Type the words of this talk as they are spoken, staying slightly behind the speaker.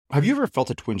Have you ever felt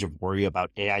a twinge of worry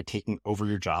about AI taking over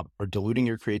your job or diluting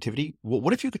your creativity? Well,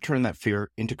 what if you could turn that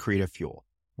fear into creative fuel?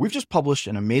 We've just published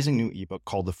an amazing new ebook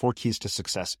called The 4 Keys to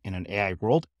Success in an AI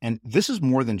World, and this is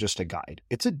more than just a guide.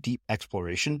 It's a deep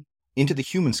exploration into the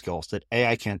human skills that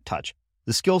AI can't touch,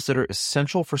 the skills that are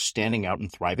essential for standing out and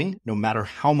thriving, no matter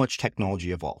how much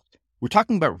technology evolves. We're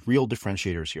talking about real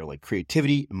differentiators here, like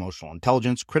creativity, emotional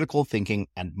intelligence, critical thinking,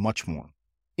 and much more.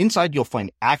 Inside, you'll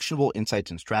find actionable insights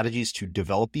and strategies to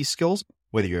develop these skills,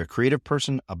 whether you're a creative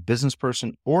person, a business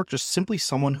person, or just simply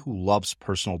someone who loves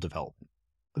personal development.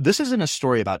 This isn't a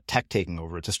story about tech taking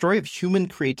over. It's a story of human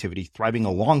creativity thriving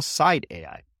alongside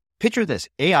AI. Picture this,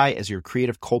 AI as your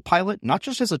creative co-pilot, not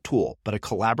just as a tool, but a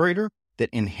collaborator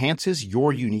that enhances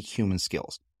your unique human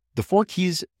skills. The 4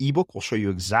 Keys ebook will show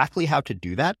you exactly how to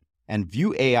do that and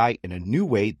view AI in a new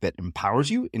way that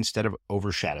empowers you instead of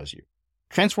overshadows you.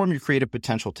 Transform your creative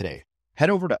potential today. Head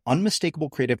over to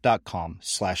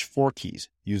unmistakablecreative.com/4keys.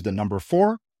 Use the number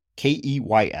 4,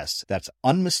 KEYS. That's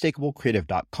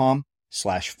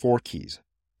unmistakablecreative.com/4keys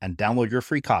and download your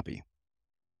free copy.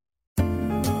 I'm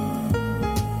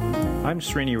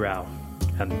Srini Rao,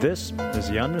 and this is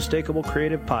the Unmistakable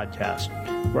Creative Podcast,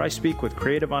 where I speak with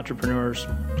creative entrepreneurs,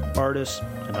 artists,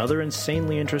 and other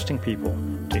insanely interesting people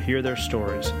to hear their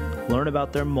stories, learn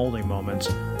about their molding moments,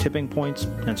 tipping points,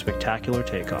 and spectacular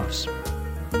takeoffs.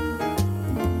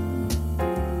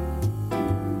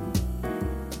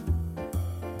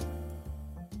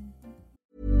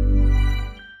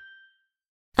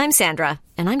 I'm Sandra,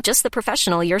 and I'm just the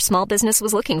professional your small business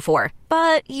was looking for.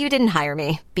 But you didn't hire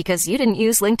me because you didn't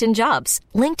use LinkedIn Jobs.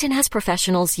 LinkedIn has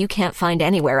professionals you can't find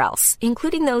anywhere else,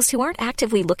 including those who aren't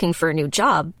actively looking for a new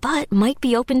job, but might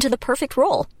be open to the perfect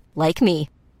role, like me.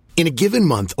 In a given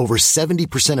month, over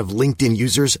 70% of LinkedIn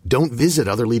users don't visit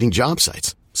other leading job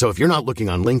sites. So if you're not looking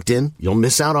on LinkedIn, you'll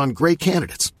miss out on great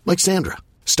candidates like Sandra.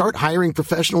 Start hiring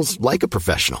professionals like a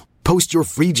professional. Post your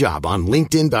free job on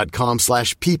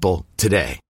linkedin.com/people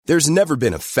today. There's never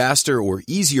been a faster or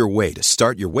easier way to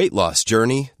start your weight loss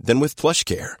journey than with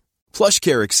PlushCare.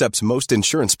 PlushCare accepts most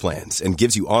insurance plans and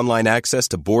gives you online access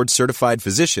to board-certified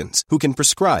physicians who can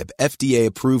prescribe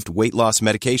FDA-approved weight loss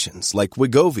medications like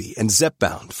Wegovy and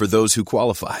Zepbound for those who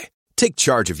qualify. Take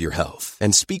charge of your health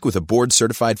and speak with a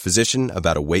board-certified physician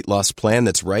about a weight loss plan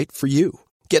that's right for you.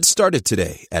 Get started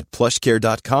today at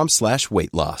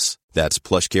plushcare.com/weight loss. That's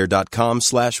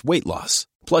plushcare.com/weight loss.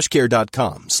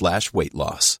 plushcare.com/weight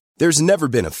loss. There's never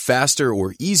been a faster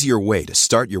or easier way to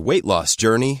start your weight loss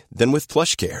journey than with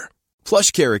PlushCare.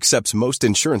 PlushCare accepts most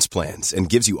insurance plans and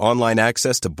gives you online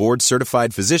access to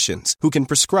board-certified physicians who can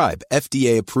prescribe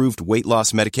FDA-approved weight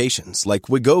loss medications like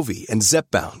Wegovy and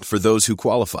Zepbound for those who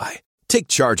qualify. Take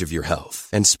charge of your health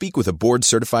and speak with a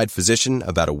board-certified physician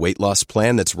about a weight loss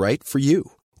plan that's right for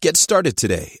you. Get started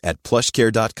today at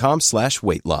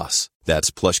plushcare.com/weight loss.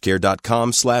 That's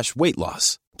plushcare.com/weight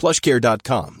loss.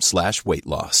 plushcare.com/weight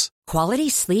loss. Quality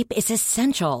sleep is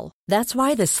essential. That's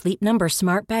why the Sleep Number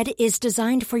Smart Bed is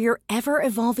designed for your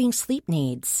ever-evolving sleep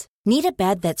needs. Need a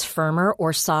bed that's firmer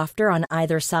or softer on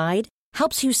either side?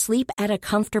 Helps you sleep at a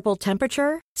comfortable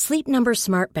temperature? Sleep Number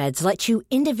Smart Beds let you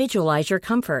individualize your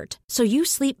comfort, so you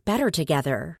sleep better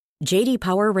together. J.D.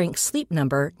 Power ranks Sleep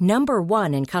Number number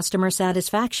 1 in customer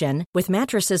satisfaction with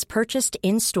mattresses purchased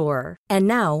in-store. And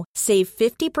now, save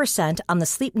 50% on the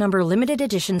Sleep Number Limited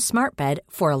Edition Smart Bed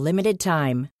for a limited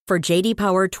time. For J.D.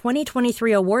 Power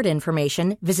 2023 award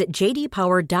information, visit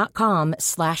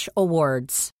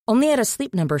jdpower.com/awards. Only at a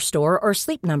Sleep Number store or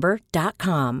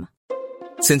sleepnumber.com.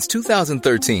 Since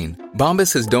 2013,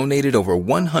 Bombas has donated over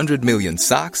 100 million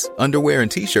socks, underwear, and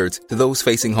T-shirts to those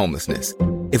facing homelessness.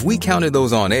 If we counted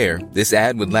those on air, this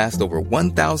ad would last over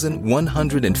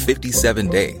 1,157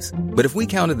 days. But if we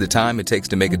counted the time it takes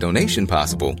to make a donation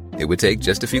possible, it would take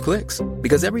just a few clicks.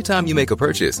 Because every time you make a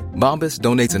purchase, Bombas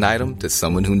donates an item to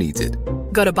someone who needs it.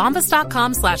 Go to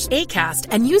bombas.com/ACAST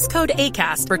and use code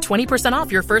ACAST for 20% off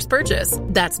your first purchase.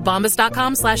 That's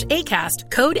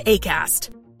bombas.com/ACAST, code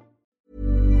ACAST.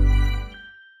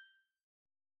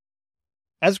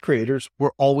 As creators, we're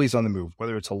always on the move.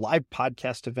 Whether it's a live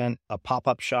podcast event, a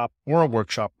pop-up shop, or a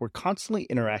workshop, we're constantly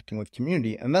interacting with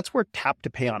community, and that's where Tap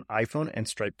to Pay on iPhone and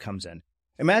Stripe comes in.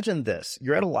 Imagine this.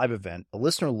 You're at a live event, a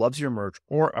listener loves your merch,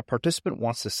 or a participant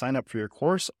wants to sign up for your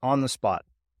course on the spot.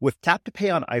 With Tap to Pay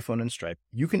on iPhone and Stripe,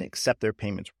 you can accept their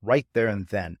payments right there and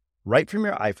then, right from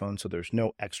your iPhone, so there's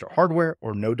no extra hardware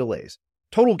or no delays.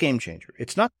 Total game changer.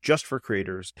 It's not just for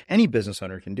creators. Any business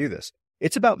owner can do this.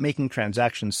 It's about making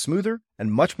transactions smoother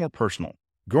and much more personal,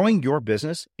 growing your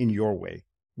business in your way.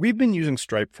 We've been using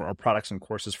Stripe for our products and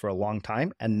courses for a long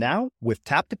time, and now with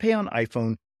Tap to Pay on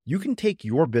iPhone, you can take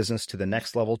your business to the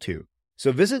next level too.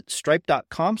 So visit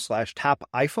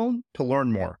stripe.com/tapiphone to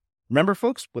learn more. Remember,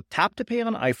 folks, with Tap to Pay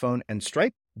on iPhone and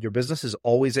Stripe, your business is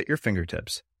always at your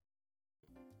fingertips.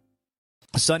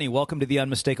 Sunni, welcome to the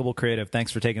Unmistakable Creative.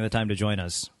 Thanks for taking the time to join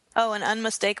us. Oh, an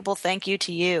unmistakable thank you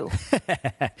to you.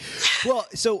 Well,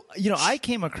 so, I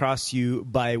came across you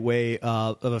by way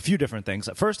of a few different things.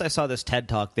 At first, I saw this TED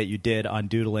Talk that you did on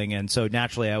doodling, and so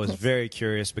naturally I was very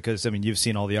curious because, you've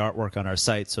seen all the artwork on our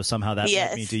site, so somehow that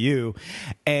led me to you.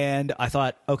 And I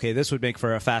thought, okay, this would make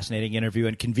for a fascinating interview,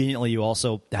 and conveniently you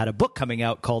also had a book coming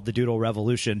out called The Doodle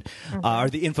Revolution, or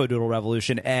The Info Doodle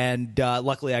Revolution, and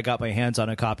luckily I got my hands on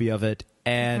a copy of it.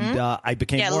 And I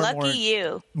became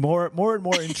more and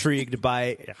more intrigued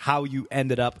by how you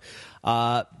ended up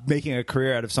making a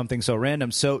career out of something so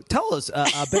random. So tell us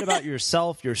a bit about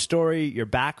yourself, your story, your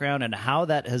background, and how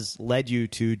that has led you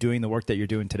to doing the work that you're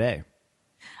doing today.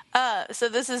 So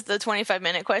this is the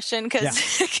 25-minute question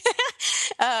because,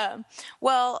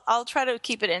 well, I'll try to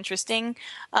keep it interesting.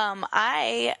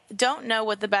 I don't know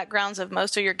what the backgrounds of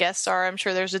most of your guests are. I'm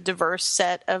sure there's a diverse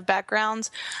set of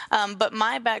backgrounds. But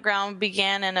my background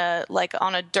began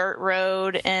on a dirt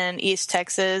road in East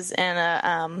Texas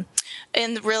in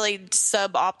really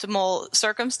suboptimal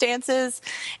circumstances.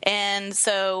 And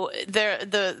so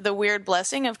the weird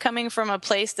blessing of coming from a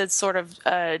place that's sort of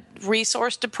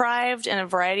resource deprived in a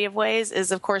variety of ways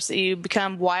is, of course, that you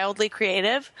become wildly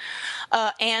creative,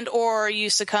 and or you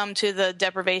succumb to the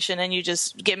deprivation and you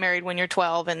just get married when you're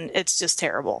 12 and it's just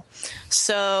terrible.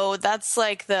 So that's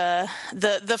like the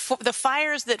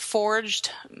fires that forged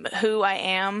who I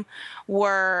am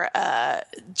were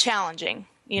challenging.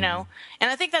 And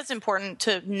I think that's important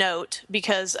to note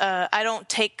because I don't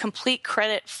take complete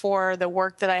credit for the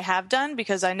work that I have done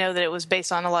because I know that it was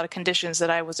based on a lot of conditions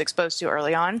that I was exposed to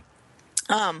early on.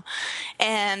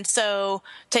 And so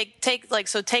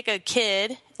take a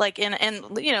kid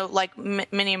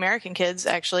many American kids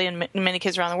actually, and many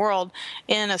kids around the world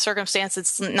in a circumstance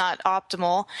that's not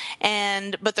optimal,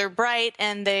 but they're bright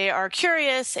and they are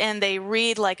curious and they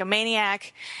read like a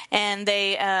maniac and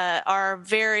they are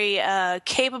very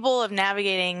capable of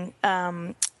navigating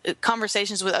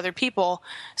conversations with other people.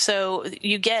 So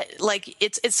you get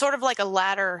it's sort of like a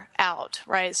ladder out,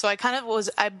 right? So I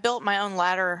built my own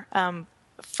ladder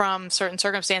from certain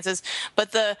circumstances,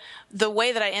 but the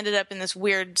way that I ended up in this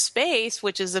weird space,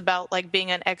 which is about like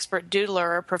being an expert doodler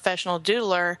or a professional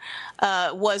doodler,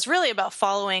 was really about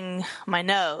following my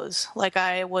nose. Like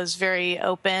I was very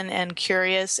open and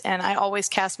curious, and I always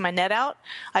cast my net out.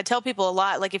 I tell people a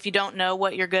lot, like if you don't know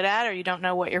what you're good at or you don't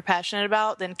know what you're passionate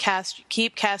about, then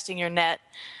keep casting your net.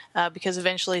 Because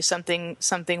eventually something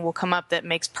will come up that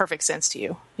makes perfect sense to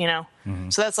you,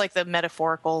 Mm-hmm. So that's like the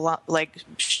metaphorical,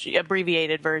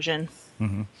 abbreviated version.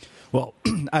 Mm-hmm. Well,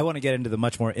 I want to get into the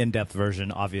much more in-depth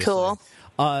version, obviously. Cool.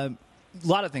 A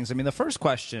lot of things. The first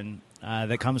question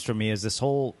that comes from me is this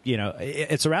whole,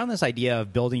 it's around this idea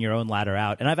of building your own ladder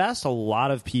out. And I've asked a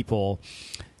lot of people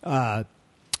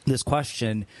this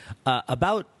question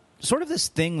about sort of this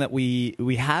thing that we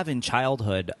have in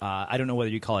childhood. I don't know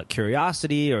whether you call it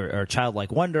curiosity or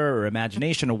childlike wonder or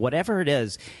imagination or whatever it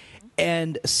is.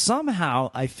 And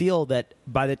somehow I feel that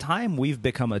by the time we've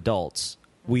become adults,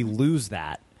 we lose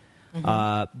that.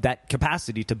 That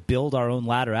capacity to build our own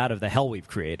ladder out of the hell we've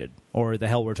created or the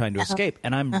hell we're trying to escape.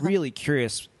 And I'm really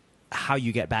curious how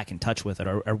you get back in touch with it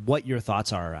or what your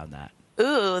thoughts are around that.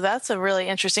 Ooh, that's a really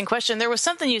interesting question. There was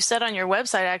something you said on your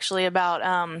website actually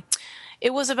about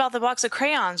it was about the box of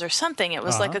crayons or something. It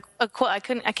was like a quote. I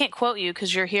can't quote you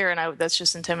because you're here, and that's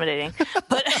just intimidating.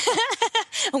 But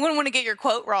I wouldn't want to get your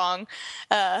quote wrong.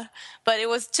 But it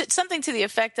was something to the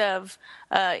effect of,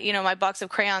 my box of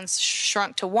crayons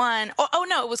shrunk to one. Oh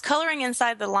no, it was coloring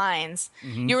inside the lines.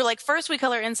 Mm-hmm. You were like, first we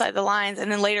color inside the lines,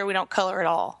 and then later we don't color at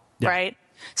all, right?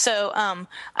 So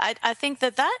I think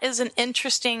that is an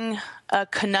interesting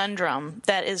conundrum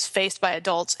that is faced by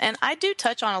adults. And I do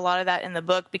touch on a lot of that in the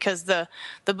book because the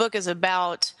book is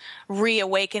about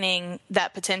reawakening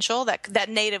that potential, that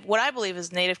native, what I believe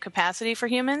is native capacity for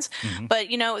humans. Mm-hmm. But,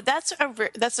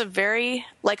 that's a very,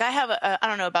 like I have, I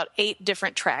don't know, about 8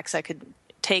 different tracks I could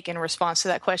take in response to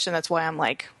that question. That's why I'm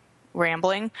like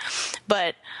rambling.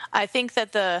 But I think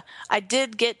that I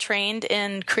did get trained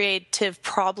in creative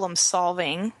problem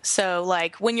solving. So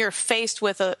like when you're faced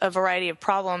with a variety of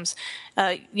problems,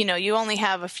 you only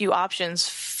have a few options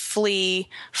flee,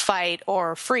 fight,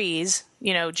 or freeze,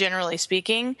 generally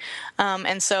speaking.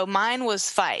 And so mine was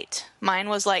fight. Mine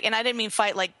was like, and I didn't mean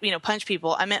fight like, punch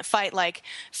people. I meant fight like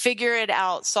figure it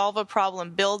out, solve a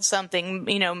problem, build something,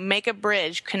 make a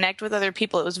bridge, connect with other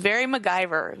people. It was very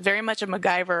MacGyver, very much a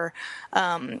MacGyver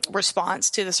response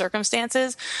to the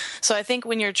circumstances. So I think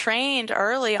when you're trained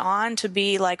early on to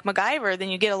be like MacGyver, then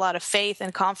you get a lot of faith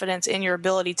and confidence in your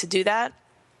ability to do that,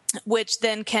 which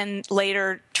then can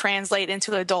later translate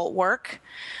into adult work.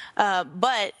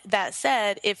 But that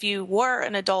said, if you were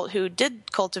an adult who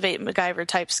did cultivate MacGyver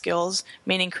type skills,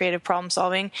 meaning creative problem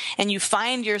solving, and you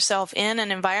find yourself in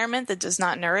an environment that does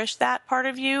not nourish that part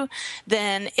of you,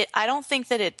 then I don't think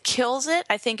that it kills it.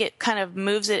 I think it kind of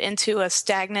moves it into a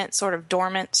stagnant, sort of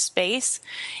dormant space.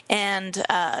 And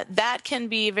that can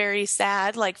be very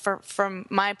sad. Like from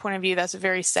my point of view, that's a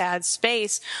very sad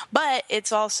space. But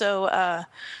it's also a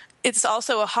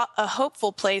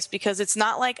hopeful place, because it's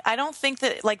not like, I don't think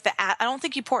that like I don't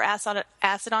think you pour acid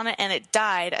on it and it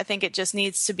died. I think it just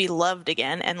needs to be loved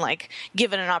again and like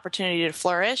given an opportunity to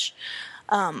flourish.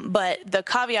 But the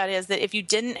caveat is that if you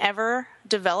didn't ever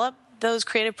develop those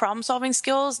creative problem solving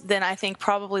skills, then I think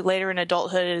probably later in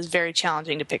adulthood it is very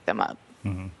challenging to pick them up.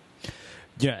 Mm-hmm.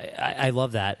 Yeah, I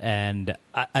love that, and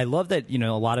I love that. A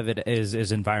lot of it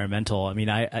is environmental. I mean,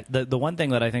 the one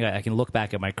thing that I think I can look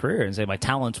back at my career and say my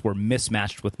talents were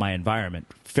mismatched with my environment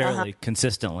fairly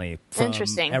consistently. From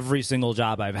Interesting. Every single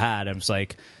job I've had, I'm just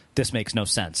like, this makes no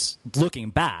sense.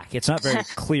 Looking back, it's not very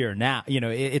clear now.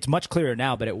 It's much clearer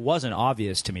now, but it wasn't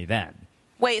obvious to me then.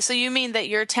 Wait, so you mean that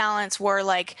your talents were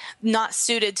like not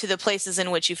suited to the places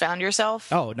in which you found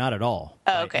yourself? Oh, not at all.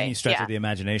 Oh, okay. Any stretch of the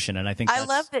imagination, and I think I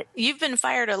love that you've been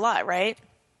fired a lot, right?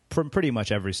 From pretty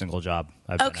much every single job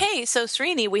I've been at. So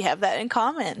Srini, we have that in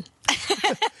common.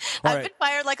 I've been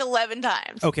fired like 11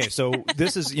 times. Okay, so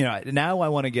this is, now I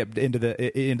want to get into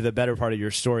the better part of your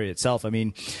story itself. I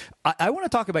mean, I want to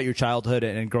talk about your childhood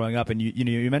and growing up, and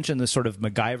you mentioned this sort of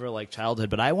MacGyver-like childhood,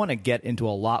 but I want to get into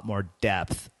a lot more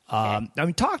depth. I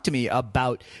mean, talk to me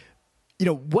about,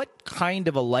 what kind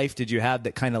of a life did you have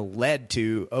that kind of led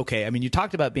to, okay, I mean, you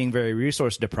talked about being very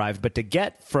resource deprived, but to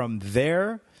get from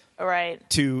there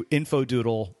to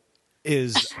InfoDoodle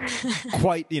is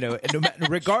quite,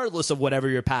 regardless of whatever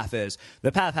your path is,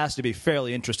 the path has to be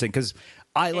fairly interesting, because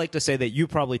I like to say that you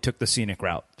probably took the scenic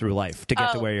route through life to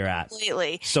get to where you're at.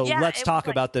 Completely. So let's talk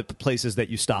about the places that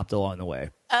you stopped along the way.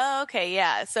 Oh, okay.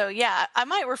 Yeah. So I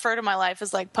might refer to my life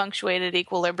as like punctuated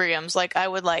equilibriums. Like I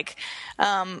would like,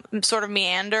 sort of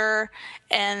meander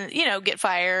and, get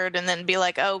fired and then be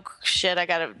like, oh shit, I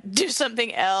got to do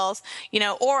something else,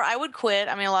 or I would quit.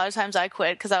 I mean, a lot of times I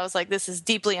quit because I was like, this is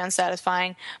deeply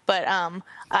unsatisfying, but,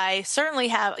 I certainly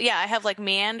have, I have like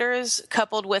meanders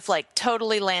coupled with like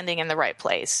totally landing in the right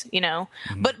place,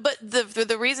 Mm-hmm. But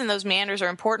the reason those meanders are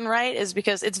important, right, is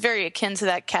because it's very akin to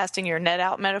that casting your net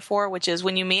out metaphor, which is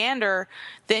when you meander,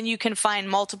 then you can find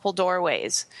multiple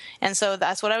doorways. And so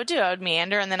that's what I would do. I would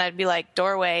meander and then I'd be like,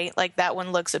 doorway, like that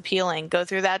one looks appealing. Go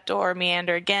through that door,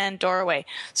 meander again, doorway.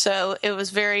 So it was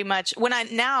very much,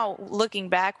 now looking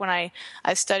back, when I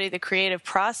study the creative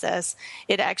process,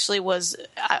 it actually was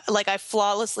like I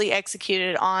flawlessly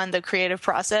executed on the creative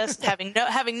process, having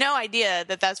no idea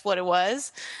that that's what it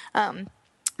was.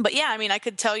 But I mean, I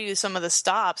could tell you some of the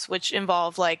stops, which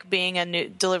involve like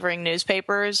being delivering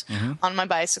newspapers on my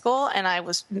bicycle, and I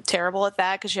was terrible at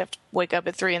that because you have to wake up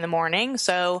at 3 a.m.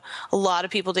 So a lot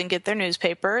of people didn't get their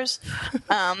newspapers.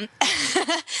 And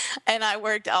I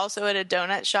worked also at a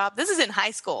donut shop. This is in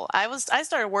high school. I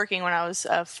started working when I was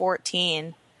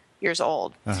 14 years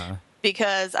old.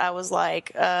 Because I was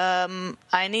like,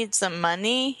 I need some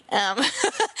money.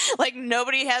 Like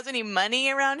nobody has any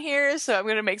money around here, so I'm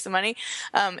going to make some money.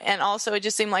 And also it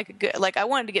just seemed like I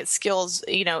wanted to get skills,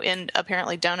 in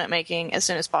apparently donut making as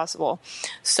soon as possible.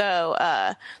 So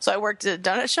I worked at a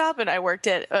donut shop and I worked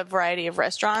at a variety of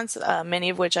restaurants, many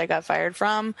of which I got fired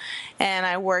from. And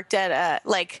I worked at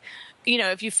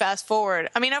if you fast forward,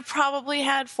 I mean, I've probably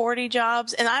had 40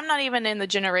 jobs, and I'm not even in the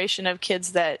generation of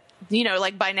kids that,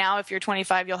 like by now, if you're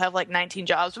 25, you'll have like 19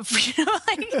 jobs before,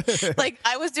 like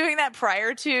I was doing that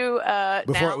prior to,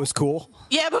 before it was cool.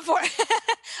 Yeah. Before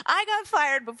I got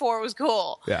fired before it was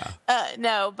cool. Yeah.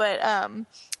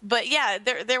 But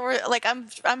there were like,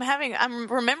 I'm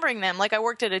remembering them. Like I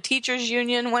worked at a teachers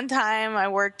union one time. I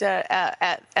worked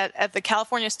at the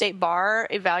California State Bar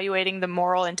evaluating the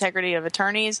moral integrity of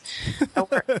attorneys.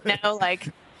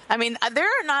 I mean, there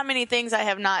are not many things I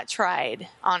have not tried,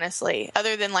 honestly,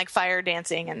 other than like fire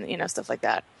dancing and, stuff like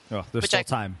that. Oh, there's still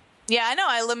time. Yeah, I know.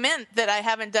 I lament that I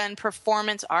haven't done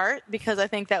performance art because I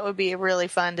think that would be really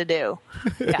fun to do.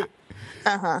 Yeah.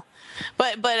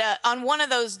 But on one of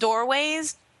those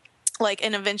doorways, like,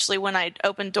 and eventually when I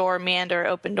open door,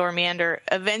 meander,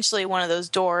 eventually one of those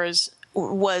doors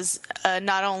was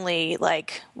not only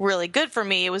like really good for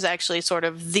me, it was actually sort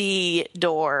of the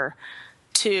door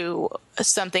to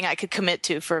something I could commit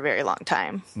to for a very long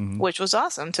time, which was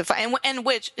awesome to find, and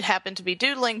which happened to be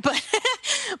doodling,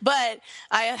 but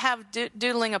I have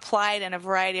doodling applied in a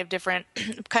variety of different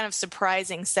kind of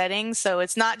surprising settings. So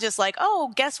it's not just like,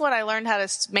 oh, guess what? I learned how to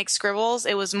make scribbles.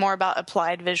 It was more about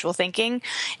applied visual thinking,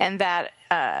 and that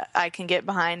I can get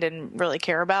behind and really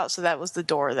care about. So that was the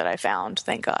door that I found.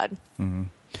 Thank God.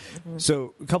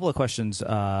 So a couple of questions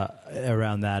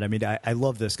around that. I mean, I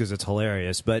love this because it's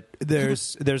hilarious, but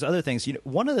there's other things. You know,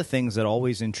 one of the things that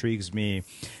always intrigues me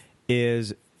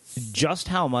is just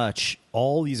how much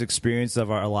all these experiences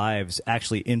of our lives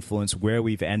actually influence where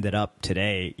we've ended up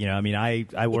today. You know, I mean,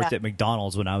 I worked at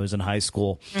McDonald's when I was in high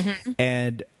school,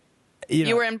 and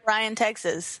you were in Bryan,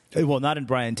 Texas. Well, not in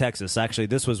Bryan, Texas. Actually,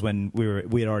 this was when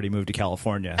we had already moved to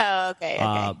California. Oh,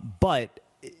 okay. But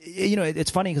you know, it's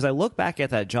funny because I look back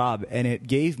at that job and it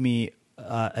gave me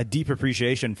a deep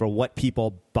appreciation for what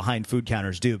people behind food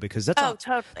counters do, because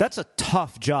that's a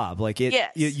tough job. Like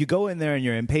you go in there and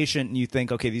you're impatient and you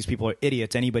think, okay, these people are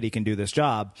idiots. Anybody can do this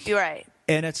job. You're right.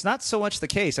 And it's not so much the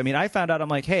case. I mean, I found out, I'm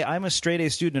like, hey, I'm a straight A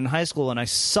student in high school and I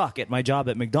suck at my job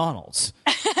at McDonald's.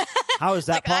 How is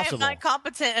that like, possible? I am not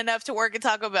competent enough to work at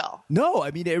Taco Bell. No, I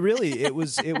mean, it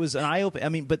was an eye opener. I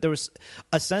mean, but there was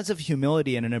a sense of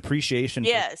humility and an appreciation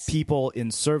for people in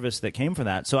service that came from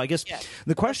that. So I guess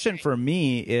the question for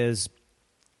me is,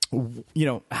 you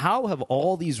know, how have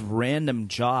all these random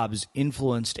jobs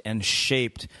influenced and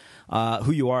shaped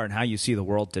who you are and how you see the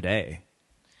world today?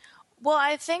 Well,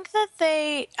 I think that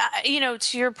they, you know,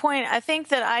 to your point, I think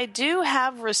that I do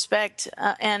have respect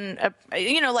and,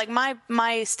 you know, like my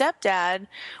stepdad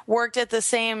worked at the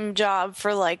same job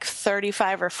for like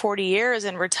 35 or 40 years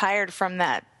and retired from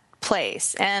that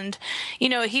place. And, you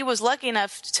know, he was lucky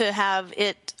enough to have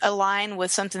it align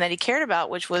with something that he cared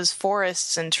about, which was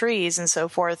forests and trees and so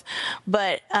forth.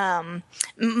 But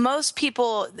most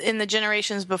people in the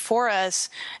generations before us,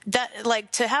 that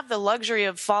like to have the luxury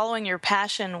of following your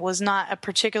passion was not a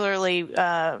particularly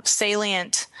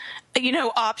salient, you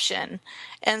know, option.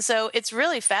 And so it's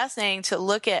really fascinating to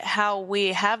look at how we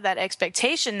have that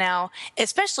expectation now,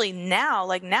 especially now.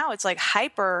 Like now it's like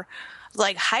hyper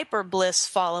bliss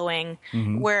following,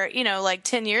 where, you know, like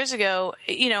 10 years ago,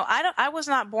 you know, I was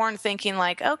not born thinking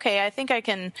like, okay, I think I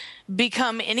can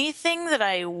become anything that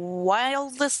I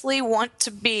wildly want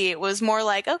to be. It was more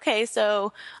like, okay,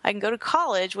 so I can go to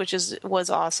college, which was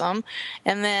awesome.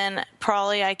 And then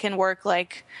probably I can work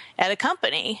like at a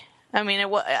company. I mean,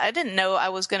 I didn't know I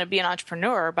was going to be an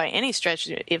entrepreneur by any stretch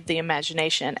of the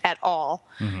imagination at all.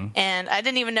 And I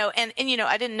didn't even know, and you know,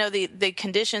 I didn't know the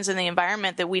conditions and the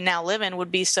environment that we now live in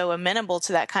would be so amenable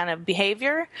to that kind of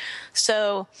behavior.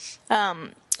 So,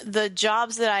 the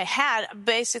jobs that I had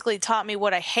basically taught me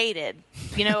what I hated.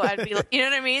 You know, I'd be, you know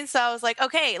what I mean? So I was like,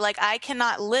 okay, like I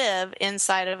cannot live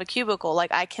inside of a cubicle.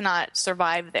 Like I cannot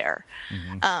survive there.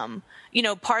 You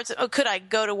know, could I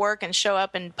go to work and show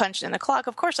up and punch in the clock?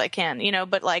 Of course I can, you know,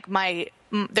 but like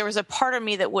there was a part of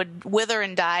me that would wither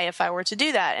and die if I were to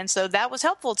do that. And so that was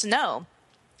helpful to know,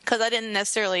 because I didn't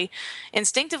necessarily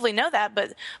instinctively know that,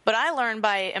 but I learned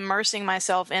by immersing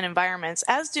myself in environments,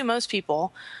 as do most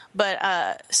people.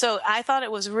 But so I thought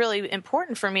it was really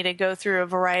important for me to go through a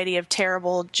variety of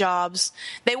terrible jobs.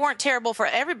 They weren't terrible for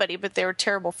everybody, but they were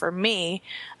terrible for me,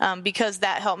 because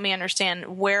that helped me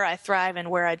understand where I thrive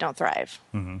and where I don't thrive.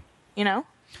 You know?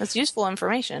 That's useful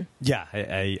information. Yeah,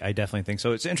 I definitely think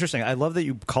so. It's interesting. I love that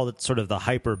you called it sort of the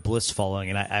hyper bliss following,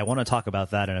 and I want to talk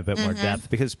about that in a bit more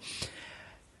depth, because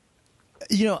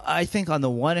you know, I think on the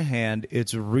one hand,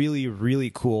 it's really,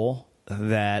 really cool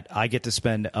that I get to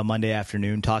spend a Monday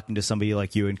afternoon talking to somebody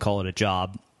like you and call it a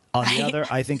job. On the other,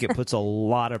 I think it puts a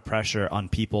lot of pressure on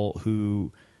people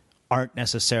who aren't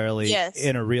necessarily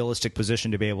in a realistic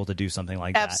position to be able to do something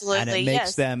like that. Absolutely,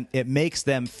 and it makes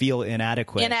them feel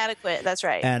inadequate. Inadequate, that's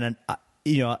right. And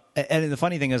you know, and the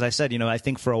funny thing is, I said, you know, I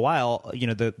think for a while, you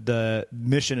know, the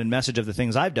mission and message of the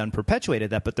things I've done perpetuated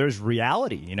that, but there's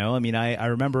reality, you know. I mean, I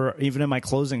remember even in my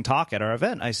closing talk at our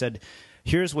event, I said,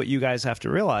 here's what you guys have to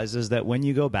realize is that when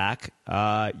you go back,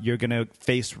 you're going to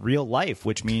face real life,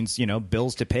 which means, you know,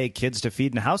 bills to pay, kids to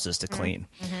feed, and houses to clean.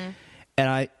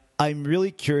 And I'm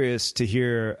really curious to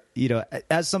hear, you know,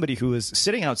 as somebody who is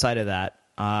sitting outside of that,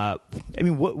 I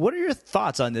mean, what are your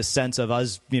thoughts on this sense of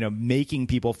us, making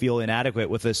people feel inadequate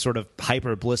with this sort of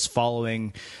hyper bliss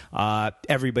following,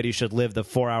 everybody should live the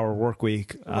 4-hour work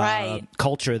week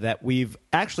culture that we've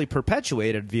actually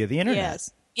perpetuated via the internet?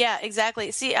 Yes. Yeah,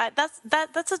 exactly. See,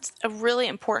 that's a really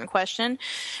important question,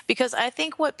 because I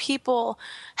think what people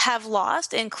have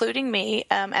lost, including me,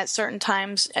 at certain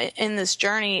times in this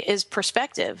journey, is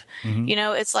perspective.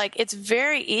 It's like it's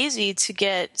very easy to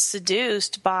get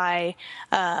seduced by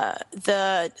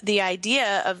the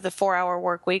idea of the 4-hour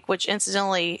work week, which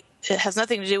incidentally, it has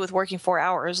nothing to do with working 4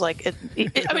 hours. Like, I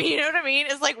mean, you know what I mean?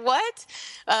 It's like, what?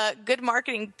 Good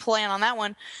marketing plan on that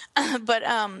one.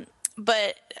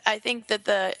 But I think that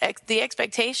the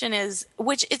expectation is,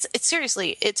 which it's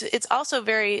seriously, it's also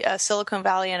very Silicon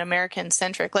Valley and American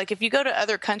centric. Like, if you go to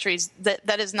other countries,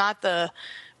 that is not the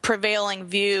prevailing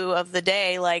view of the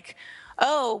day. Like,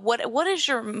 oh, what is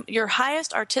your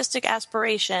highest artistic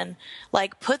aspiration?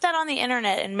 Like, put that on the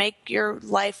internet and make your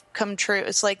life come true.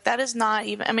 It's like, that is not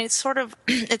even, I mean, it's sort of,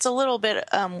 it's a little bit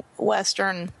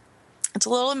Western. It's a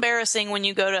little embarrassing when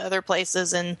you go to other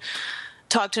places and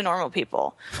talk to normal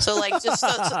people. So like, just so,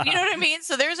 you know what I mean?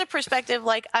 So there's a perspective,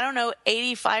 like, I don't know,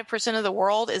 85% of the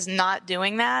world is not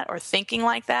doing that or thinking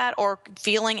like that or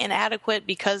feeling inadequate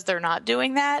because they're not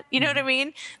doing that. You know what I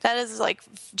mean? That is like,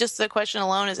 just the question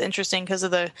alone is interesting because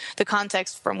of the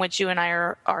context from which you and I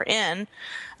are in.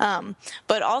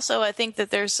 But also I think that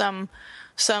there's some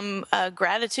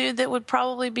gratitude that would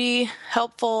probably be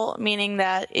helpful, meaning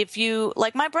that if you,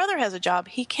 like, my brother has a job,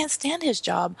 he can't stand his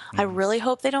job. I really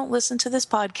hope they don't listen to this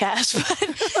podcast,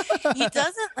 but he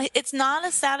doesn't, it's not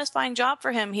a satisfying job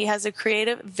for him. He has a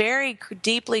creative, very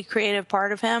deeply creative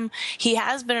part of him. He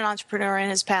has been an entrepreneur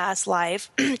in his past life,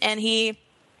 and he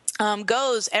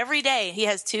goes every day. He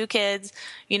has 2 kids,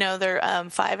 they're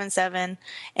 5 and 7,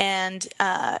 and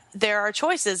there are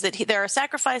choices there are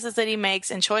sacrifices that he makes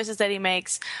and choices that he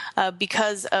makes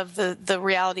because of the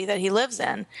reality that he lives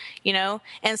in,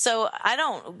 And so I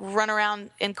don't run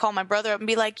around and call my brother up and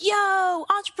be like, "Yo,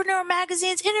 Entrepreneur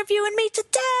Magazine's interviewing me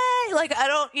today." Like, I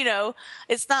don't,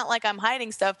 it's not like I'm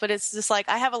hiding stuff, but it's just like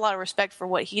I have a lot of respect for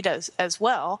what he does as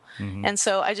well, and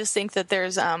so I just think that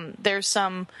there's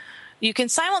some. You can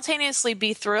simultaneously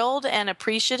be thrilled and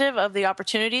appreciative of the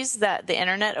opportunities that the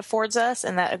internet affords us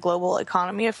and that a global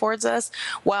economy affords us,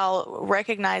 while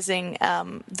recognizing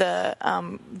the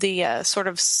sort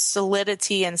of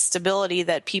solidity and stability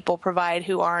that people provide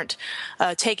who aren't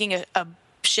taking a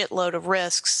shitload of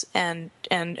risks and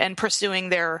pursuing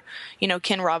their,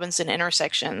 Ken Robinson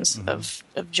intersections of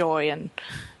joy and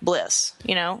bliss.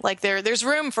 Like there's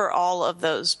room for all of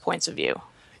those points of view.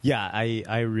 Yeah,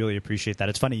 I really appreciate that.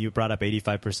 It's funny you brought up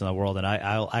 85% of the world, and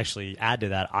I'll actually add to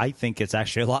that. I think it's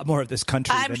actually a lot more of this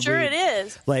country. I'm sure it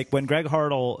is. Like when Greg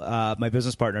Hartle, my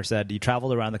business partner, said he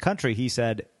traveled around the country, he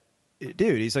said,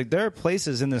 dude, he's like, there are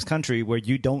places in this country where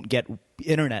you don't get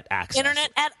internet access.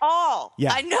 Internet at all.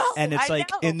 Yeah. I know. And it's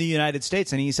in the United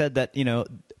States. And he said that,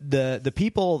 the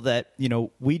people that,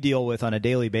 we deal with on a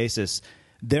daily basis,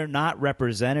 they're not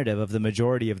representative of the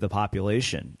majority of the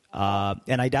population.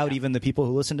 And I doubt even the people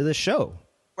who listen to this show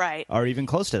are even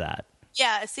close to that.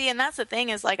 Yeah, see, and that's the thing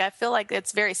is, like, I feel like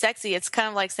it's very sexy. It's kind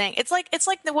of like saying it's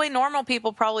like the way normal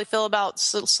people probably feel about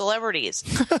celebrities.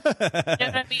 You know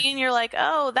what I mean? You're like,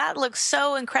 oh, that looks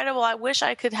so incredible. I wish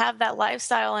I could have that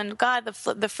lifestyle and God,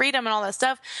 the freedom and all that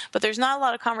stuff. But there's not a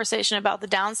lot of conversation about the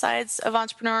downsides of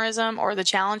entrepreneurism or the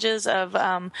challenges of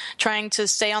trying to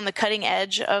stay on the cutting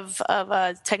edge of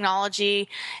technology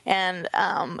and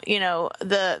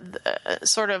the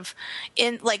sort of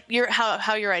in like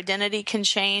how your identity can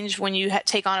change when you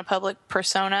take on a public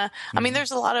persona. I mean,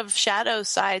 there's a lot of shadow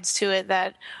sides to it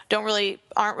that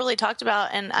aren't really talked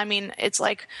about. And I mean, it's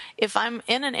like if I'm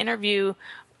in an interview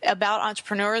about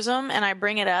entrepreneurism and I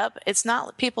bring it up, it's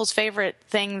not people's favorite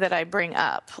thing that I bring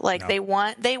up. Like they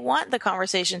want the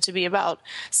conversation to be about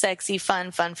sexy,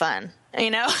 fun,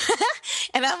 And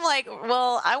I'm like,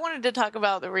 well, I wanted to talk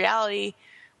about the reality,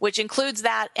 which includes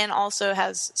that and also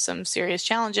has some serious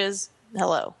challenges.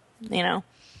 Hello,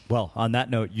 Well, on that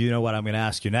note, you know what I'm going to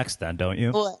ask you next then, don't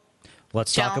you? What?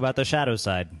 Let's talk about the shadow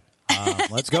side.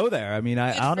 Let's go there. I mean,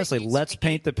 honestly, let's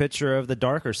paint the picture of the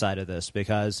darker side of this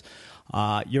because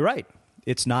you're right.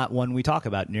 It's not one we talk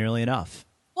about nearly enough.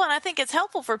 Well, and I think it's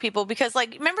helpful for people because,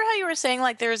 like, remember how you were saying,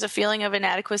 like, there's a feeling of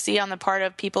inadequacy on the part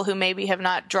of people who maybe have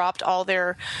not dropped all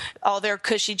their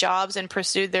cushy jobs and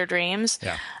pursued their dreams?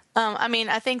 Yeah. I mean,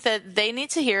 I think that they need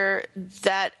to hear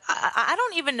that. I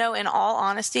don't even know, in all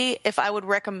honesty, if I would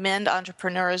recommend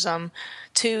entrepreneurism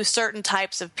to certain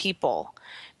types of people,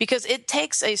 because it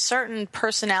takes a certain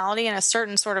personality and a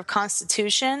certain sort of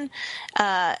constitution.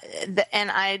 And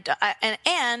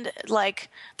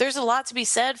there's a lot to be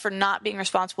said for not being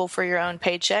responsible for your own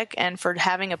paycheck and for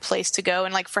having a place to go,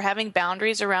 and like for having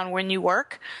boundaries around when you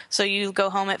work. So you go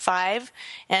home at 5,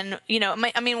 and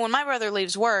when my brother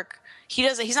leaves work,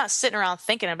 he's not sitting around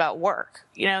thinking about work.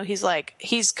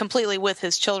 He's completely with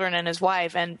his children and his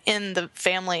wife and in the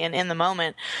family and in the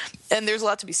moment. And there's a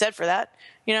lot to be said for that,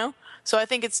 So I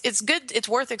think it's good. It's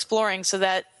worth exploring so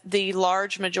that the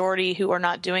large majority who are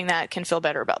not doing that can feel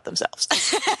better about themselves.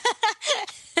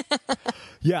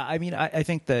 Yeah, I mean, I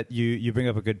think that you bring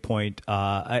up a good point.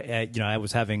 I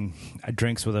was having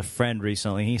drinks with a friend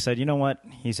recently. He said, you know what?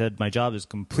 He said, my job is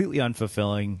completely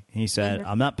unfulfilling. He said,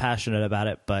 I'm not passionate about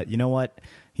it, but you know what?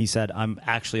 He said, I'm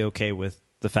actually okay with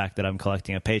the fact that I'm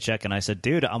collecting a paycheck. And I said,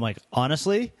 dude, I'm like,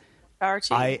 honestly,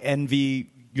 I envy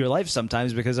your life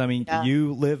sometimes, because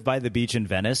you live by the beach in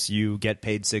Venice, you get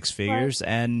paid 6 figures,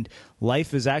 and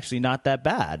life is actually not that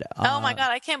bad. Oh my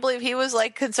God, I can't believe he was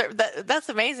like concerned. That's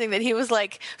amazing that he was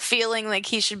like feeling like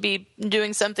he should be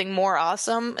doing something more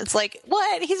awesome. It's like,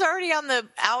 what? He's already on the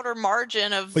outer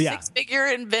margin of 6-figure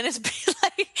in Venice.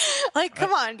 like,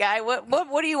 come on, guy.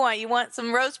 What do you want? You want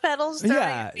some rose petals?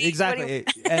 Yeah, exactly.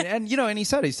 and he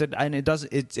said, and it does.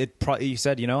 He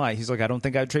said, he's like, I don't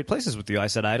think I'd trade places with you. I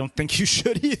said, I don't think you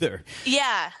should either.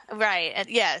 Yeah, right.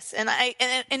 Yes, and I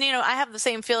have the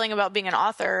same feeling about being an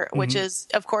author, which is,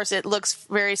 of course, it looks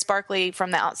very sparkly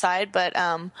from the outside, but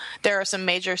there are some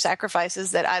major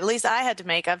sacrifices that at least I had to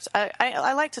make.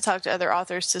 I like to talk to other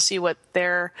authors to see what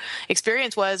their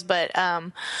experience was, but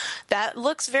that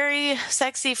looks very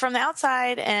sexy from the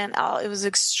outside, and it was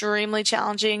extremely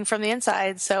challenging from the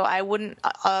inside. So I wouldn't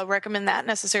recommend that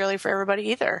necessarily for everybody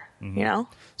either.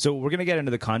 So we're going to get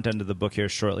into the content of the book here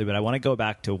shortly, but I want to go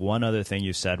back to one other thing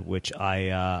you said, which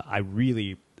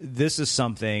this is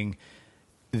something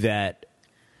that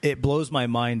it blows my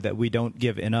mind that we don't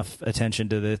give enough attention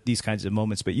to these kinds of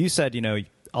moments. But you said,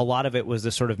 a lot of it was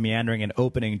this sort of meandering and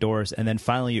opening doors, and then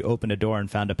finally you opened a door and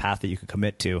found a path that you could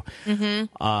commit to.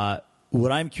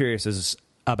 What I'm curious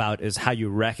about is how you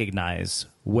recognize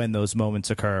when those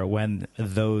moments occur, when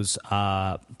those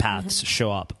paths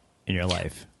show up in your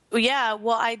life. Yeah,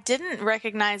 well, I didn't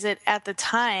recognize it at the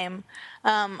time.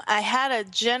 I had a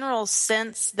general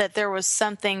sense that there was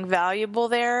something valuable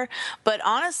there, but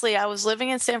honestly, I was living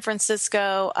in San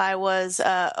Francisco. I was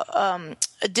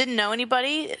didn't know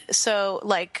anybody, so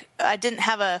I didn't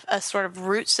have a sort of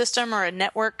root system or a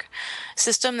network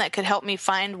system that could help me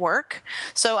find work.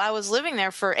 So I was living there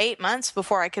for 8 months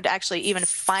before I could actually even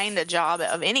find a job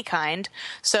of any kind.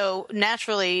 So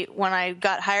naturally, when I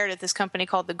got hired at this company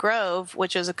called The Grove,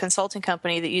 which is a consulting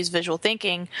company that used visual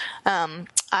thinking,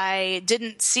 I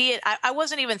didn't see it. I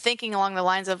wasn't even thinking along the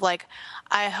lines of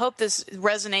I hope this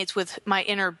resonates with my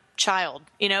inner child.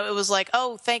 It was like,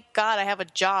 oh, thank God I have a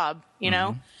job,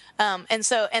 and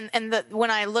so,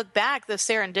 when I look back, the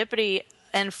serendipity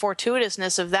and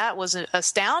fortuitousness of that was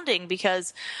astounding,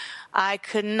 because I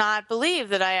could not believe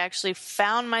that I actually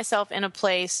found myself in a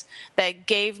place that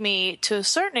gave me, to a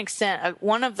certain extent,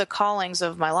 one of the callings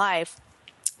of my life,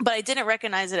 but I didn't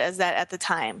recognize it as that at the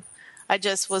time. I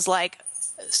just was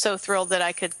so thrilled that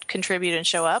I could contribute and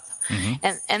show up.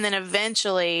 And then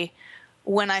eventually,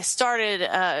 when I started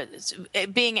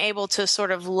being able to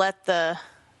sort of let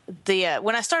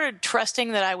when I started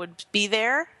trusting that I would be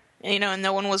there, and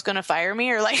no one was going to fire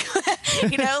me, or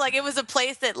it was a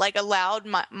place that allowed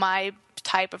my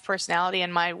type of personality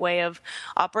and my way of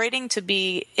operating to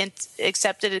be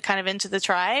accepted kind of into the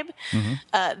tribe.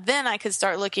 Then I could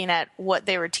start looking at what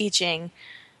they were teaching,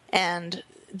 and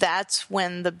that's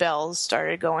when the bells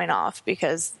started going off,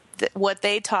 because what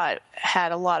they taught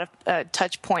had a lot of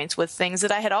touch points with things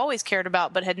that I had always cared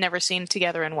about but had never seen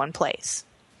together in one place.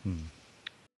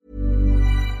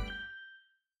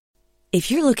 If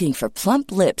you're looking for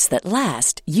plump lips that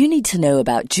last, you need to know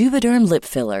about Juvederm lip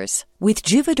fillers. With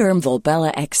Juvederm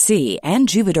Volbella XC and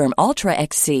Juvederm Ultra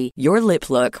XC, your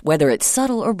lip look, whether it's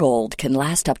subtle or bold, can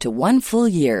last up to 1 full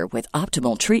year with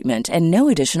optimal treatment and no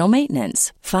additional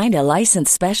maintenance. Find a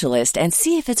licensed specialist and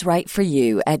see if it's right for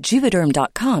you at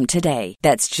Juvederm.com today.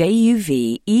 That's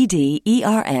JUVEDERM.com.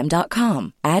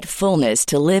 Add fullness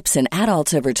to lips in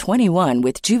adults over 21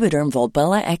 with Juvederm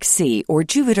Volbella XC or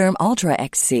Juvederm Ultra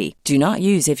XC. Do not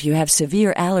use if you have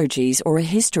severe allergies or a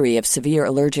history of severe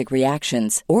allergic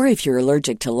reactions, or if you're you're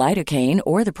allergic to lidocaine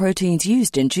or the proteins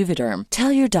used in Juvederm.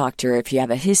 Tell your doctor if you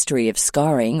have a history of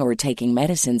scarring or taking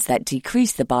medicines that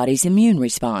decrease the body's immune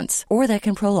response or that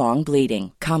can prolong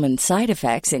bleeding. Common side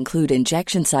effects include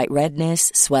injection site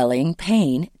redness, swelling,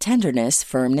 pain, tenderness,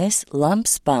 firmness,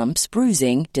 lumps, bumps,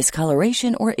 bruising,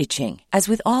 discoloration, or itching. As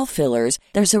with all fillers,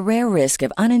 there's a rare risk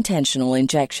of unintentional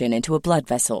injection into a blood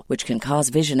vessel, which can cause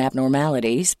vision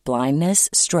abnormalities, blindness,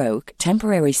 stroke,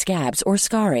 temporary scabs, or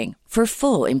scarring. For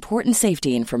full, important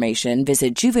safety information,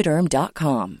 visit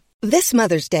Juvederm.com. This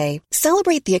Mother's Day,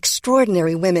 celebrate the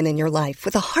extraordinary women in your life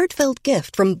with a heartfelt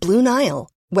gift from Blue Nile.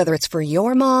 Whether it's for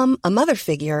your mom, a mother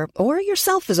figure, or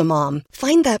yourself as a mom,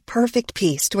 find that perfect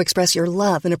piece to express your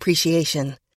love and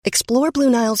appreciation. Explore Blue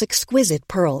Nile's exquisite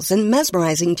pearls and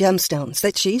mesmerizing gemstones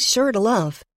that she's sure to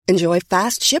love. Enjoy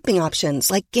fast shipping options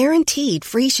like guaranteed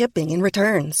free shipping and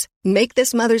returns. Make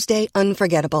this Mother's Day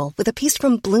unforgettable with a piece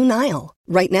from Blue Nile.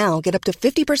 Right now, get up to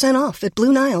 50% off at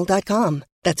BlueNile.com.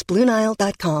 That's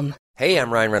BlueNile.com. Hey,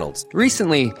 I'm Ryan Reynolds.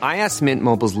 Recently, I asked Mint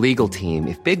Mobile's legal team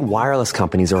if big wireless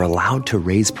companies are allowed to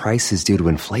raise prices due to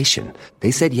inflation. They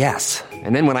said yes.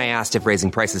 And then when I asked if raising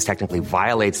prices technically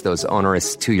violates those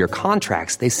onerous 2-year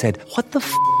contracts, they said, "What the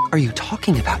f*** are you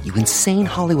talking about, you insane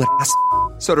Hollywood ass?"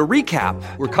 So to recap,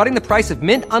 we're cutting the price of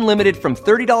Mint Unlimited from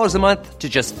 $30 a month to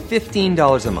just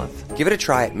 $15 a month. Give it a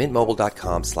try at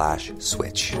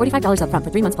mintmobile.com/switch. $45 up front for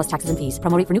 3 months plus taxes and fees.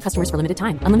 Promo rate for new customers for limited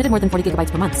time. Unlimited more than 40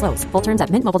 gigabytes per month. Slows full terms at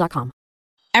mintmobile.com.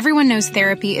 Everyone knows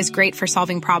therapy is great for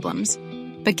solving problems.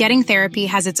 But getting therapy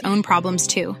has its own problems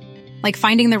too. Like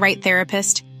finding the right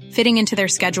therapist, fitting into their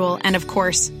schedule, and of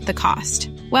course, the cost.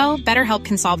 Well, BetterHelp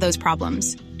can solve those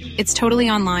problems. It's totally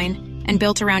online and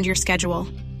built around your schedule.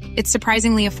 It's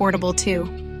surprisingly affordable, too.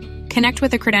 Connect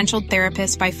with a credentialed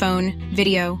therapist by phone,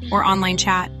 video, or online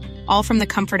chat, all from the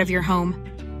comfort of your home.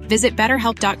 Visit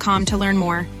BetterHelp.com to learn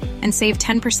more and save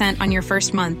 10% on your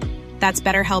first month. That's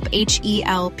BetterHelp,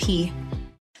 H-E-L-P.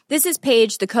 This is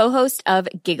Paige, the co-host of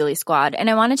Giggly Squad, and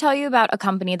I want to tell you about a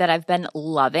company that I've been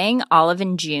loving, Olive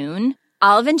 & June.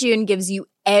 Olive & June gives you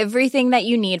everything that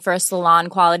you need for a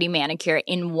salon-quality manicure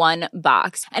in one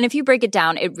box. And if you break it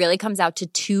down, it really comes out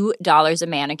to $2 a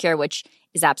manicure, which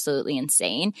is absolutely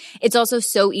insane. It's also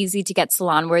so easy to get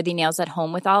salon-worthy nails at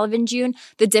home with Olive & June.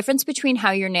 The difference between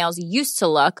how your nails used to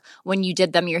look when you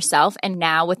did them yourself and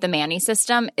now with the Mani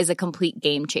system is a complete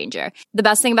game changer. The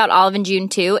best thing about Olive & June,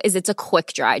 too, is it's a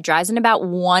quick dry. Dries in about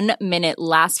 1 minute,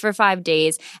 lasts for 5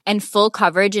 days, and full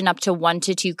coverage in up to 1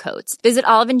 to 2 coats. Visit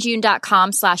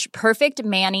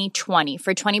oliveandjune.com/perfectmani20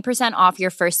 for 20% off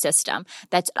your first system.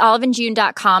 That's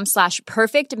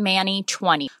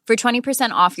oliveandjune.com/perfectmani20 for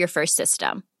 20% off your first system.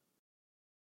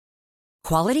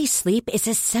 Quality sleep is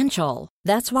essential.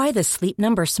 That's why the Sleep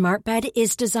Number Smart Bed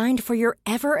is designed for your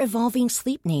ever-evolving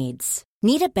sleep needs.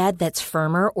 Need a bed that's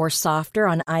firmer or softer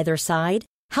on either side?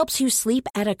 Helps you sleep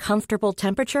at a comfortable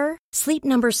temperature? Sleep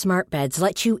Number Smart Beds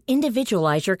let you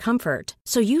individualize your comfort,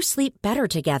 so you sleep better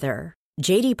together.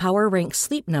 J.D. Power ranks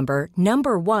Sleep Number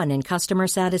number 1 in customer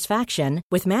satisfaction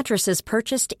with mattresses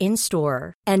purchased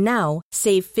in-store. And now,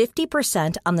 save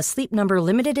 50% on the Sleep Number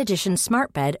Limited Edition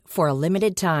Smart Bed for a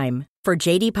limited time. For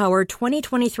J.D. Power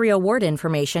 2023 award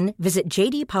information, visit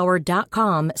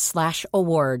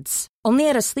jdpower.com/awards. Only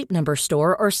at a Sleep Number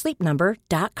store or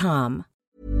sleepnumber.com.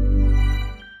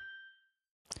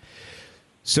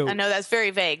 So I know that's very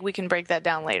vague. We can break that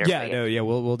down later.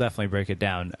 We'll definitely break it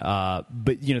down.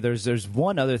 But there's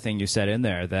one other thing you said in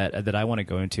there that I want to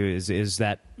go into is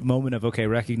that moment of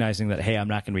recognizing that, hey, I'm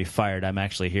not going to be fired. I'm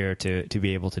actually here to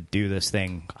be able to do this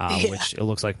thing, which it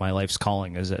looks like my life's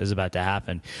calling is about to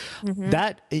happen. Mm-hmm.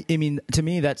 That, I mean, to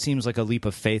me, that seems like a leap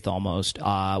of faith almost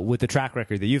with the track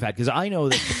record that you've had, because I know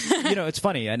that it's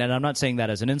funny, and I'm not saying that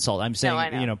as an insult. I'm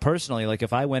saying personally, like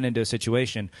if I went into a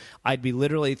situation, I'd be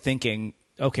literally thinking,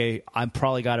 okay, I've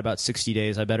probably got about 60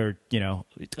 days. I better,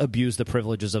 abuse the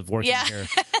privileges of working here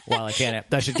while I can.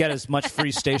 I should get as much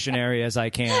free stationery as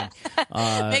I can.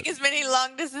 Make as many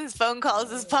long-distance phone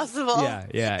calls as possible.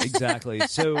 Yeah, exactly.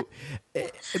 So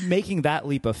making that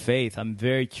leap of faith, I'm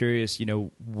very curious,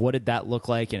 what did that look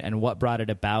like and what brought it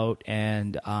about?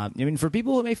 And, for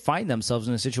people who may find themselves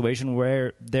in a situation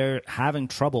where they're having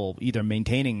trouble either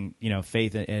maintaining,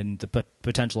 faith in the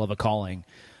potential of a calling.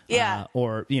 Yeah.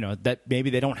 Or, that maybe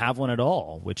they don't have one at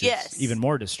all, which is even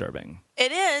more disturbing.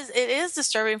 It is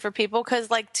disturbing for people because,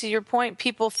 like, to your point,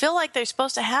 people feel like they're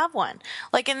supposed to have one.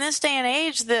 Like, in this day and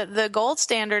age, the gold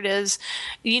standard is,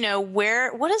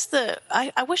 what is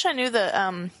I wish I knew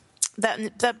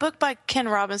that book by Ken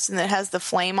Robinson that has the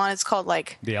flame on. It's called,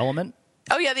 like... The Element?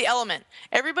 Oh, yeah, The Element.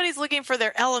 Everybody's looking for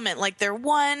their element, like their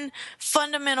one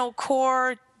fundamental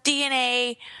core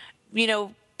DNA,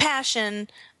 passion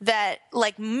that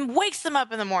like wakes them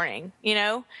up in the morning, you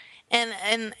know?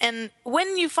 And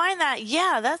when you find that,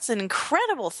 yeah, that's an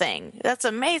incredible thing. That's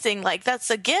amazing. Like, that's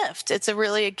a gift. It's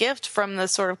really a gift from the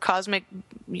sort of cosmic,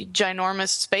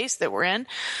 ginormous space that we're in.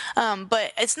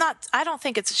 But it's not, I don't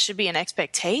think it should be an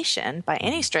expectation by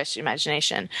any stretch of the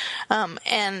imagination.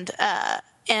 But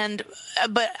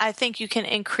I think you can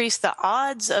increase the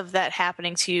odds of that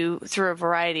happening to you through a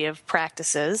variety of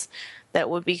practices. That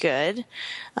would be good.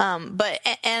 But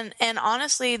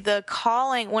honestly, the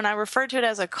calling, when I refer to it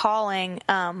as a calling,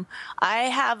 I'm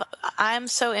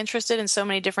so interested in so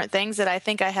many different things that I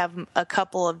think I have a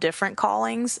couple of different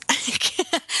callings.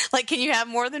 Like, can you have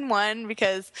more than one?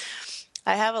 Because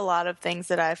I have a lot of things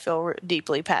that I feel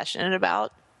deeply passionate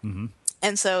about. Mm-hmm.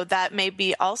 And so that may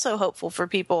be also hopeful for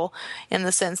people in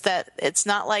the sense that it's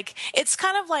not like, it's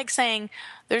kind of like saying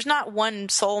there's not one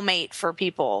soulmate for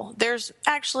people. There's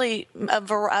actually a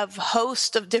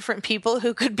host of different people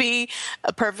who could be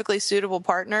a perfectly suitable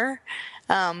partner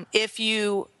if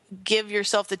you give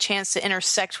yourself the chance to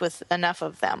intersect with enough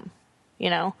of them, you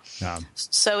know? Yeah.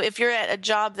 So if you're at a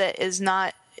job that is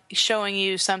not showing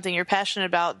you something you're passionate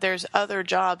about, there's other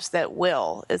jobs that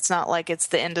will. It's not like it's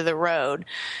the end of the road.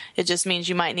 It just means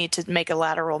you might need to make a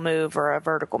lateral move or a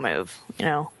vertical move, you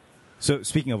know. So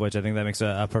speaking of which, I think that makes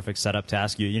a perfect setup to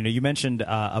ask you. You know, you mentioned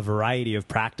a variety of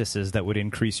practices that would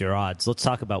increase your odds. Let's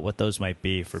talk about what those might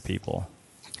be for people.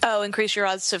 Oh, increase your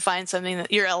odds to find something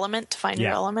that your element, to find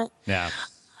your element. Yeah.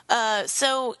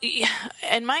 So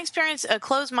in my experience, a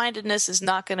closed-mindedness is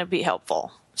not going to be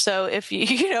helpful. So if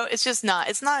you know, it's just not,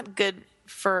 it's not good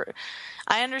for,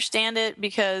 I understand it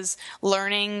because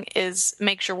learning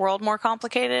makes your world more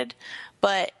complicated,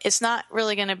 but it's not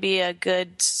really going to be a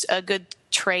good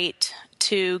trait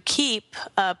to keep,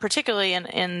 particularly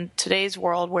in today's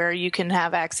world where you can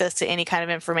have access to any kind of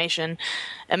information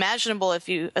imaginable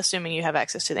assuming you have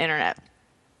access to the internet.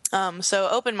 So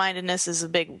open-mindedness is a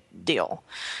big deal.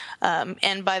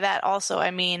 And by that also,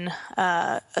 I mean,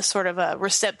 a sort of a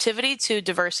receptivity to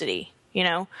diversity, you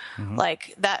know,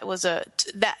 like that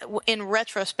in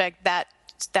retrospect,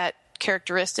 that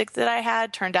characteristic that I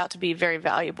had turned out to be very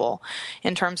valuable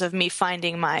in terms of me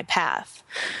finding my path.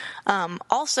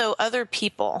 Also, other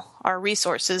people are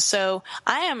resources. So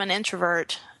I am an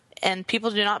introvert. And people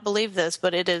do not believe this,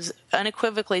 but it is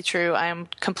unequivocally true. I am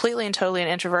completely and totally an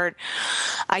introvert.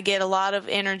 I get a lot of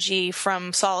energy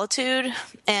from solitude,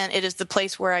 and it is the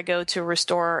place where I go to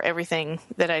restore everything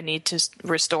that I need to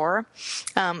restore.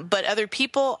 But other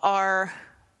people are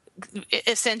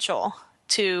essential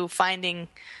to finding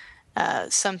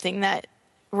something that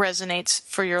resonates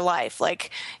for your life. Like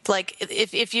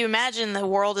if you imagine the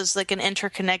world as like an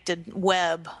interconnected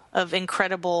web of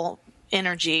incredible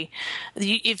energy.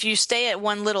 If you stay at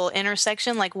one little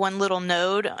intersection, like one little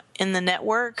node in the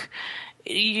network,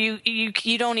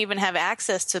 you don't even have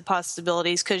access to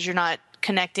possibilities because you're not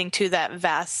connecting to that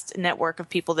vast network of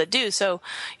people that do. So,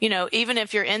 you know, even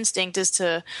if your instinct is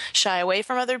to shy away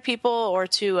from other people or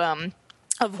to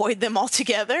avoid them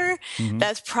altogether,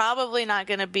 that's probably not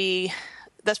going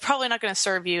to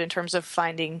serve you in terms of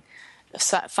finding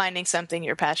something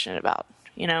you're passionate about,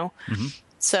 you know?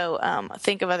 So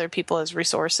think of other people as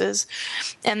resources.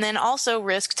 And then also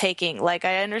risk-taking. Like,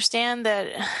 I understand that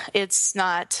it's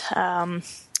not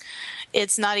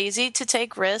easy to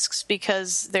take risks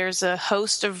because there's a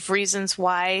host of reasons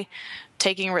why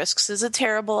taking risks is a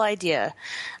terrible idea.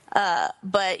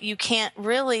 But you can't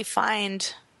really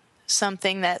find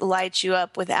something that lights you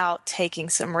up without taking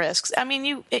some risks. I mean,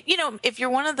 you know, if you're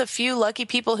one of the few lucky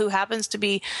people who happens to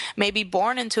be maybe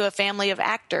born into a family of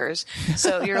actors,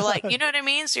 so you're like, you know what I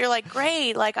mean? So you're like,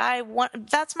 great, like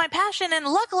that's my passion, and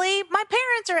luckily my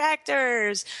parents are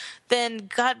actors, then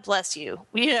God bless you,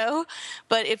 you know?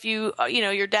 But if you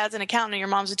know, your dad's an accountant and your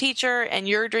mom's a teacher and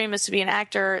your dream is to be an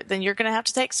actor, then you're going to have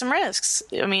to take some risks.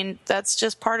 I mean, that's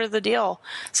just part of the deal.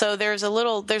 So there's a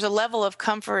level of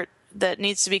comfort that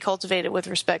needs to be cultivated with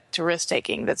respect to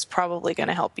risk-taking that's probably going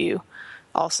to help you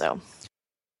also.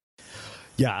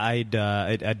 Yeah,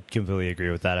 I'd completely agree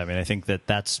with that. I mean, I think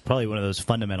that's probably one of those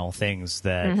fundamental things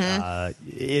that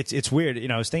it's weird. You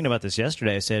know, I was thinking about this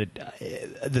yesterday. I said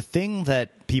the thing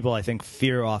that people I think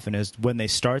fear often is when they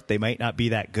start, they might not be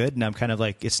that good. And I'm kind of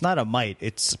like, it's not a might.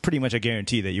 It's pretty much a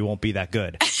guarantee that you won't be that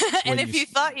good. And if you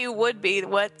thought you would be,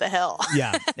 what the hell?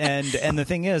 Yeah, and the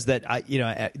thing is that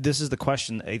this is the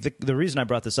question. The reason I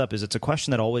brought this up is it's a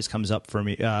question that always comes up for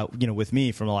me. With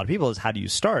me from a lot of people is how do you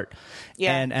start?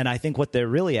 Yeah, and I think what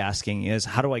they're really asking is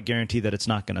how do I guarantee that it's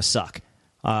not going to suck?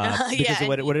 Because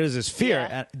what it is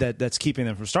fear that's keeping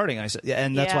them from starting. I said,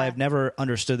 and that's why I've never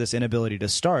understood this inability to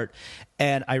start.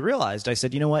 And I realized, I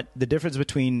said, you know what? The difference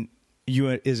between you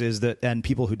is that, and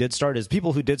people who did start, is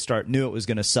people who did start knew it was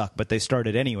going to suck, but they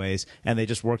started anyways, and they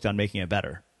just worked on making it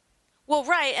better. Well,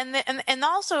 right, and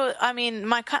also, I mean,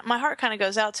 my heart kind of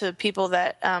goes out to people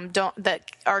that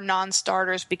that are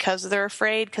non-starters because they're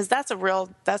afraid, because that's a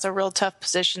real tough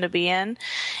position to be in,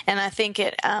 and I think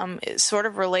it sort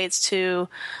of relates to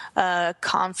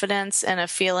confidence and a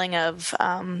feeling of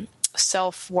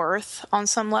self-worth on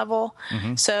some level.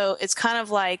 Mm-hmm. So it's kind of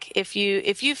like if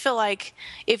you feel like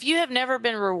if you have never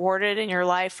been rewarded in your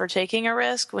life for taking a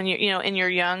risk when you know in your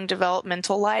young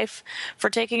developmental life for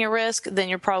taking a risk, then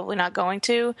you're probably not going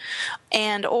to.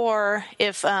 And or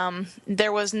if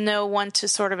there was no one to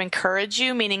sort of encourage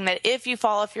you, meaning that if you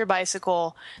fall off your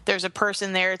bicycle, there's a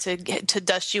person there to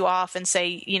dust you off and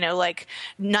say, you know, like,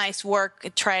 nice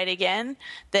work, try it again,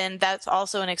 then that's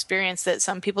also an experience that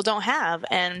some people don't have.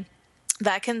 And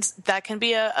that can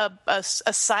be a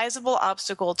sizable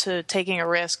obstacle to taking a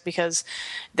risk, because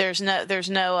for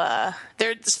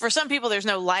some people there's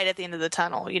no light at the end of the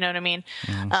tunnel. You know what I mean?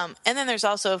 Mm-hmm. And then there's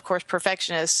also, of course,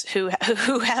 perfectionists who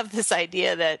have this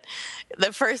idea that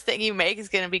the first thing you make is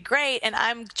going to be great. And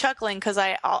I'm chuckling because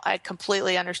I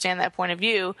completely understand that point of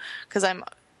view, because I'm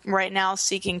right now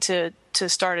seeking to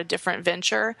start a different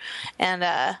venture,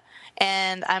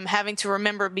 and I'm having to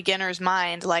remember beginner's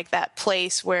mind, like that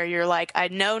place where you're like, I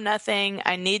know nothing,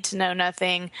 I need to know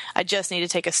nothing, I just need to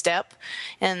take a step.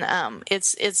 And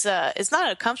it's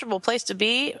not a comfortable place to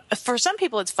be. For some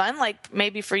people it's fun, like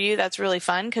maybe for you that's really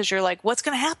fun because you're like, what's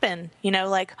going to happen? You know,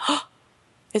 like, oh,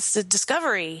 it's the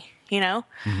discovery, you know?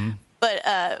 Mm-hmm. But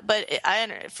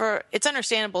it's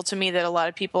understandable to me that a lot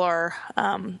of people are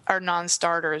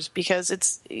non-starters,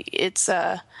 because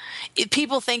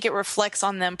people think it reflects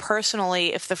on them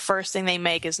personally if the first thing they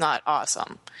make is not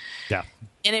awesome. Yeah.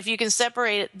 And if you can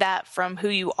separate that from who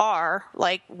you are,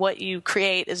 like what you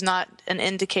create is not an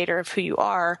indicator of who you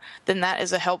are, then that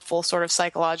is a helpful sort of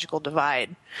psychological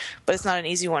divide. But it's not an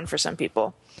easy one for some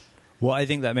people. Well, I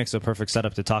think that makes a perfect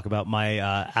setup to talk about my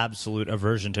absolute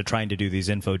aversion to trying to do these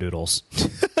info doodles.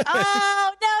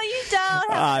 Oh, no, you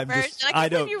don't have an aversion. I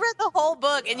can't believe you read the whole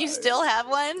book and you still have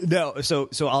one. No, so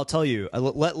I'll tell you.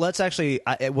 Let's actually,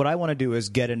 what I want to do is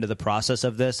get into the process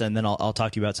of this, and then I'll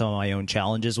talk to you about some of my own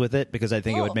challenges with it, because I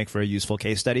think it would make for a useful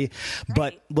case study.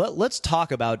 Right. But let's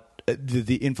talk about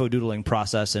the info doodling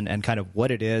process and kind of what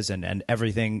it is and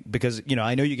everything, because, you know,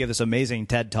 I know you gave this amazing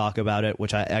TED talk about it,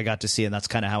 which I got to see, and that's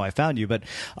kind of how I found you. But,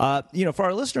 you know, for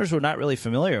our listeners who are not really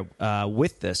familiar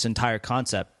with this entire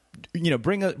concept, you know,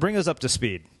 bring us up to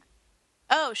speed.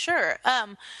 Oh, sure.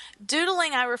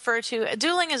 Doodling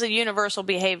doodling is a universal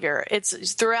behavior.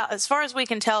 It's throughout, as far as we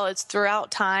can tell, it's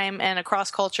throughout time and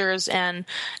across cultures, and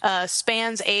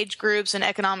spans age groups and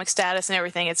economic status and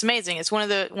everything. It's amazing. It's one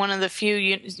of the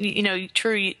few,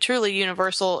 truly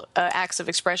universal acts of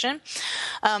expression.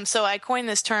 So I coined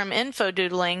this term info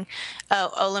doodling.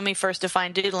 Let me first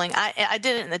define doodling. I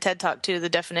did it in the TED Talk too, the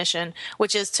definition,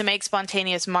 which is to make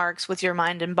spontaneous marks with your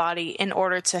mind and body in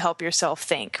order to help yourself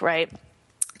think, right?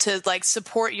 To like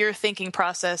support your thinking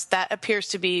process. That appears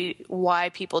to be why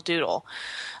people doodle.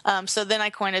 So then I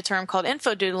coined a term called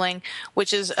infodoodling,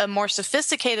 which is a more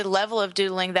sophisticated level of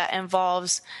doodling that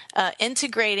involves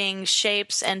integrating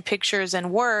shapes and pictures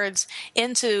and words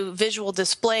into visual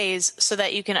displays so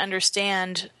that you can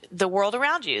understand the world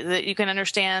around you, that you can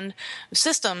understand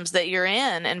systems that you're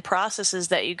in and processes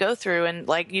that you go through, and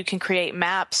like you can create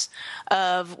maps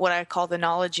of what I call the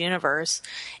knowledge universe,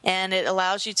 and it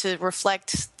allows you to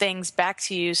reflect things back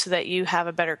to you so that you have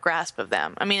a better grasp of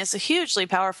them. I mean, it's a hugely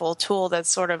powerful tool that's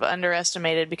sort of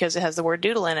underestimated because it has the word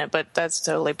doodle in it, but that's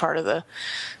totally part of the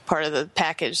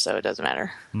package, so it doesn't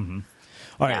matter. Mm-hmm.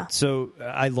 All right, so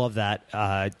I love that.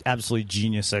 Absolutely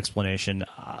genius explanation.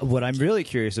 What I'm really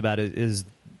curious about is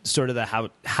sort of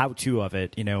the how-to of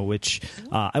it, you know, which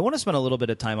I want to spend a little bit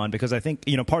of time on, because I think,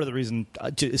 you know, part of the reason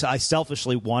is I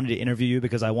selfishly wanted to interview you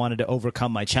because I wanted to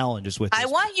overcome my challenges with this. I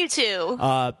want you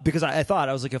to. Because I thought,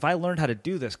 I was like, if I learned how to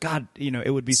do this, God, you know, it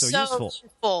would be so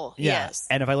useful. Yeah. Yes.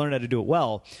 And if I learned how to do it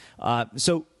well. Let's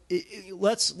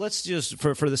just,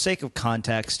 for the sake of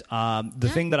context, the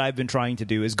thing that I've been trying to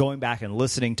do is going back and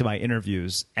listening to my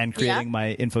interviews and creating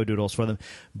my info doodles for them.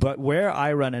 But where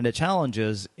I run into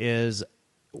challenges is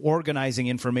organizing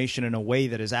information in a way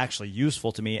that is actually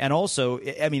useful to me. And also,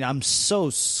 I mean, I'm so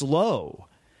slow.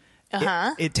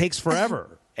 It takes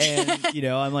forever. And, you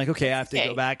know, I'm like, okay, I have to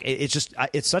go back.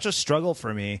 It's such a struggle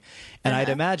for me. And I'd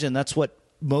imagine that's what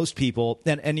most people,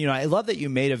 and you know, I love that you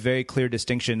made a very clear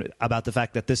distinction about the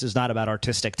fact that this is not about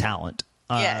artistic talent.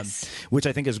 Yes. Which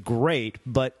I think is great.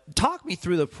 But talk me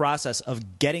through the process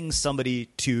of getting somebody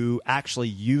to actually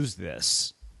use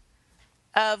this.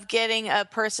 Of getting a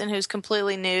person who's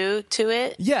completely new to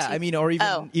it? Yeah, I mean, or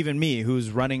even me, who's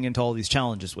running into all these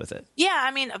challenges with it. Yeah,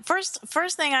 I mean, first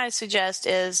thing I suggest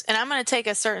is, and I'm going to take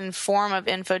a certain form of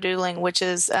infodoodling, which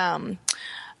is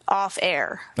off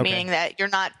air, meaning that you're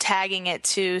not tagging it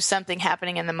to something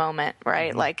happening in the moment,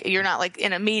 right? Like you're not like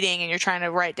in a meeting and you're trying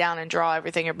to write down and draw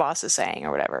everything your boss is saying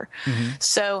or whatever.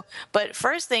 So, but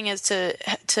first thing is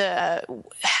to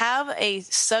have a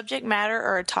subject matter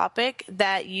or a topic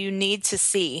that you need to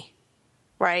see,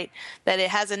 right? That it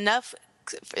has enough.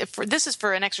 This is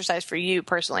for an exercise for you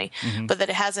personally, but that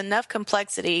it has enough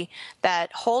complexity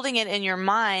that holding it in your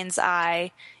mind's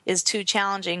eye is too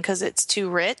challenging because it's too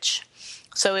rich.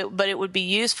 But it would be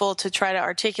useful to try to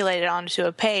articulate it onto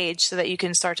a page so that you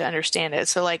can start to understand it.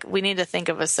 So like we need to think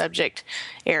of a subject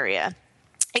area.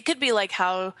 It could be like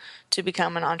how to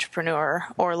become an entrepreneur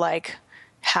or like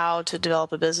how to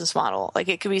develop a business model. Like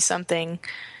it could be something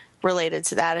related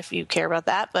to that if you care about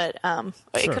that. But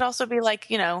it could also be like,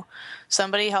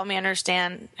 somebody help me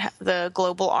understand the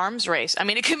global arms race. I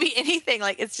mean, it could be anything.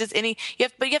 Like it's just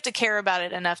but you have to care about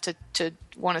it enough to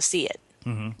want to see it.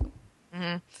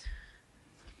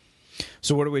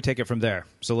 So where do we take it from there?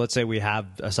 So let's say we have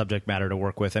a subject matter to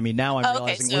work with. I mean, now I'm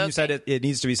realizing when you said it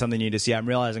needs to be something you need to see, I'm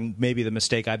realizing maybe the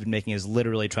mistake I've been making is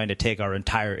literally trying to take our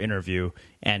entire interview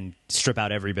and strip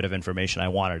out every bit of information I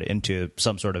wanted into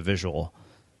some sort of visual.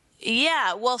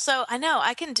 Yeah, well, so I know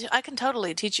I can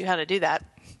totally teach you how to do that.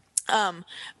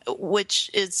 Which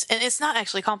is, and it's not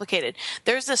actually complicated.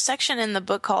 There's a section in the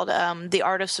book called The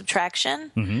Art of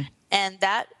Subtraction. And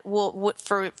that will,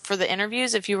 for the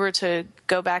interviews, if you were to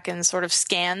go back and sort of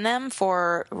scan them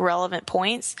for relevant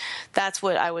points, that's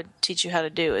what I would teach you how to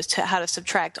do, is how to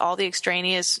subtract all the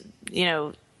extraneous,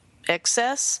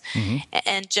 excess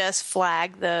and just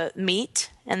flag the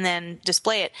meat and then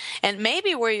display it. And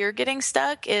maybe where you're getting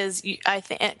stuck is,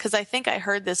 because I think I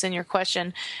heard this in your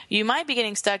question, you might be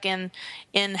getting stuck in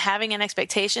having an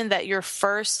expectation that your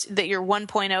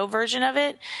 1.0 version of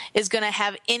it is going to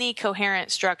have any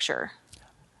coherent structure.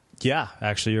 Yeah,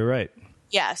 actually, you're right.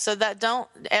 Yeah, so that don't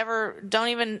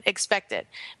even expect it.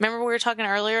 Remember we were talking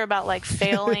earlier about like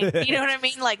failing, you know what I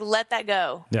mean? Like let that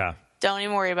go. Yeah. Don't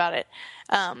even worry about it.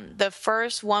 The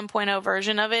first 1.0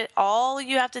 version of it, all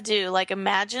you have to do, like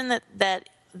imagine that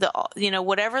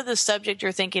whatever the subject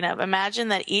you're thinking of, imagine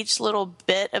that each little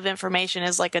bit of information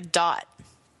is like a dot.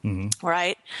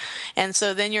 Right? And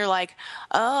so then you're like,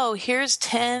 oh, here's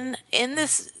 10 in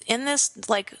this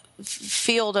like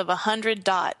field of 100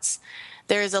 dots.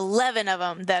 There's 11 of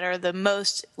them that are the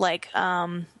most like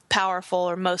powerful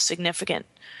or most significant.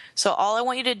 So all I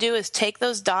want you to do is take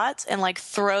those dots and like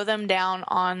throw them down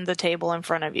on the table in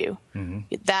front of you.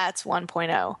 That's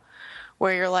 1.0,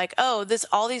 where you're like, oh,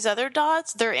 all these other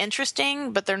dots, they're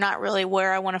interesting, but they're not really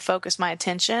where I want to focus my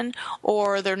attention,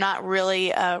 or they're not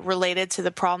really related to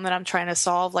the problem that I'm trying to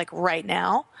solve like right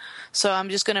now. So I'm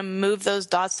just going to move those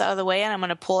dots out of the way, and I'm going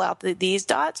to pull out these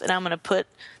dots, and I'm going to put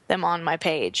them on my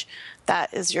page.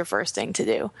 That is your first thing to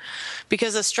do,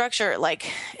 because a structure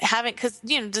like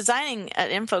designing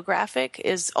an infographic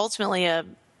is ultimately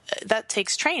that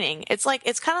takes training. It's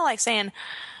kind of like saying,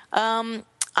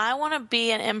 I want to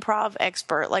be an improv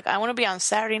expert. Like I want to be on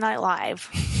Saturday Night Live,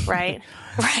 right?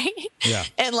 Right? Yeah.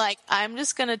 And like, I'm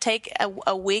just going to take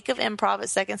a week of improv at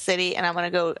Second City, and I'm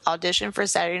going to go audition for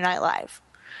Saturday Night Live.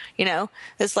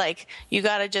 It's like you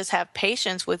got to just have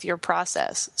patience with your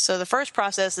process. So the first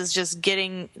process is just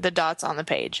getting the dots on the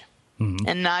page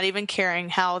and not even caring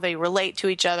how they relate to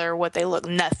each other, what they look,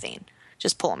 nothing.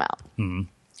 Just pull them out.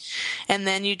 And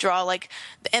then you draw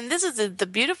and this is the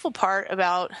beautiful part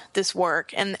about this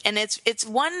work. And it's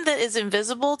one that is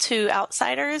invisible to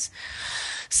outsiders,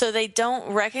 so they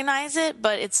don't recognize it,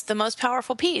 but it's the most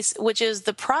powerful piece, which is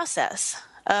the process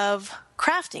of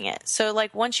crafting it. So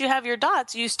like once you have your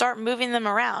dots, you start moving them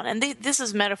around. And this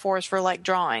is metaphors for like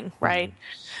drawing, right?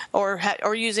 Or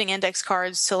using index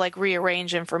cards to like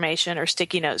rearrange information, or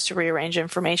sticky notes to rearrange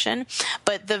information.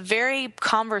 But the very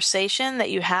conversation that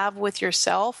you have with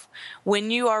yourself when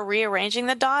you are rearranging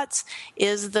the dots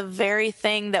is the very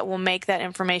thing that will make that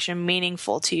information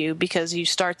meaningful to you, because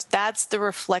that's the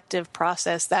reflective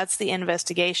process. That's the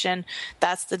investigation.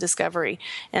 That's the discovery.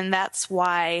 And that's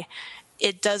why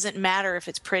it doesn't matter if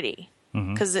it's pretty,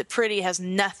 because pretty has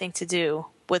nothing to do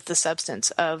with the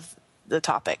substance of the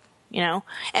topic,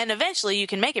 and eventually you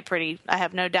can make it pretty. I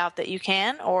have no doubt that you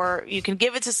can, or you can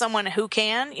give it to someone who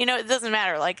can, it doesn't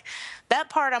matter. Like that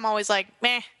part, I'm always like,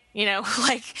 meh,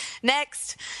 like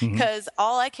next, because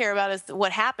all I care about is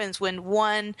what happens when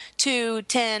 1, 2,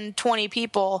 10, 20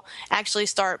 people actually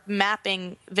start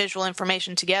mapping visual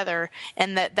information together,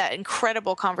 and that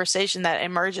incredible conversation that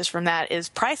emerges from that is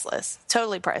priceless,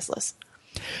 totally priceless.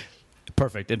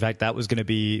 Perfect. In fact, that was going to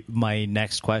be my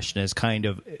next question is kind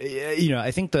of,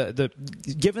 I think the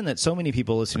given that so many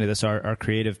people listening to this are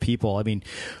creative people, I mean,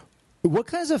 what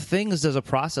kinds of things does a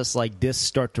process like this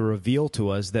start to reveal to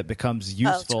us that becomes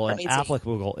useful and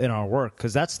applicable in our work?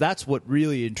 Because that's what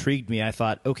really intrigued me. I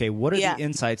thought, okay, what are the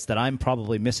insights that I'm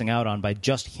probably missing out on by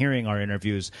just hearing our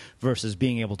interviews versus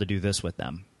being able to do this with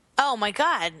them? Oh my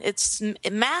God, it's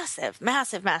massive,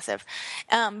 massive, massive.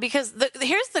 Because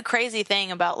here's the crazy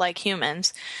thing about like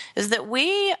humans is that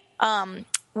we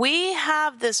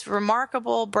have this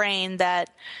remarkable brain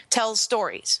that tells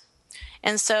stories.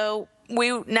 And so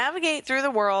we navigate through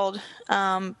the world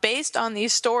based on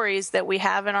these stories that we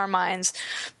have in our minds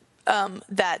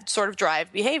that sort of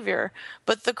drive behavior.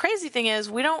 But the crazy thing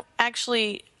is we don't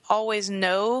actually always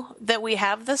know that we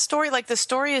have the story. Like the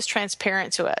story is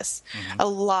transparent to us a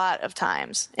lot of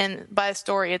times. And by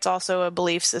story, it's also a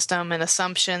belief system and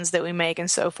assumptions that we make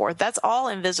and so forth. That's all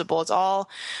invisible. It's all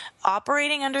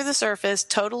operating under the surface,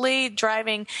 totally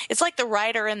driving. It's like the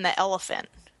rider and the elephant.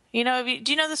 Do you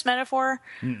know this metaphor?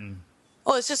 Mm-mm.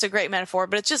 Well, it's just a great metaphor,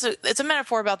 but it's a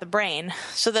metaphor about the brain,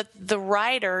 so that the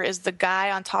rider is the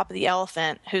guy on top of the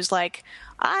elephant who's like,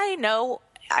 I know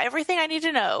everything I need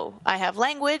to know. I have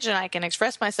language and I can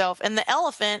express myself. And the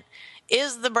elephant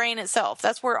is the brain itself.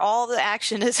 That's where all the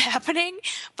action is happening,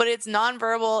 but it's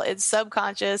nonverbal, it's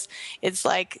subconscious, it's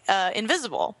like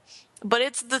invisible. But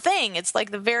it's the thing. It's like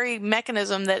the very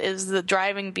mechanism that is the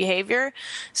driving behavior.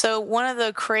 So one of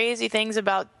the crazy things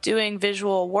about doing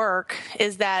visual work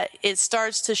is that it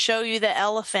starts to show you the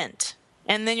elephant.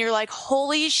 And then you're like,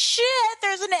 holy shit,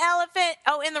 there's an elephant.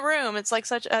 Oh, in the room. It's like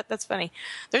that's funny.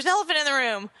 There's an elephant in the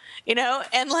room,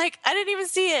 and like, I didn't even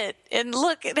see it. And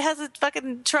look, it has a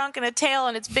fucking trunk and a tail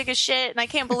and it's big as shit. And I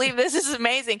can't believe this is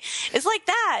amazing. It's like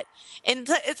that. And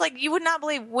it's like, you would not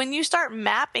believe when you start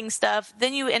mapping stuff,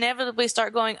 then you inevitably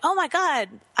start going, oh my God,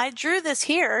 I drew this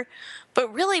here.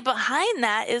 But really behind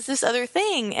that is this other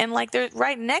thing. And like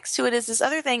right next to it is this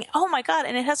other thing. Oh my God.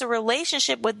 And it has a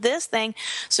relationship with this thing.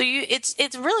 So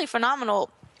it's really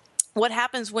phenomenal what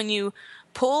happens when you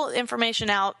pull information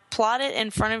out, plot it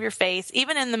in front of your face,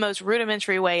 even in the most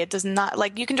rudimentary way. It does not,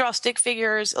 like, you can draw stick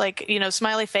figures, like,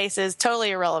 smiley faces,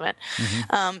 totally irrelevant.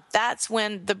 That's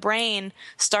when the brain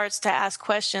starts to ask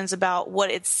questions about what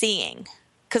it's seeing.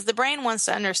 Because the brain wants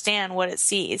to understand what it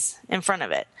sees in front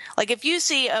of it. Like if you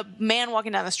see a man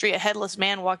walking down the street, a headless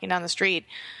man walking down the street,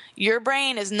 your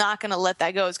brain is not going to let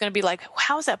that go. It's going to be like,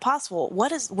 how is that possible?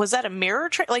 Was that a mirror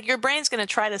trick? Like your brain's going to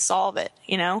try to solve it,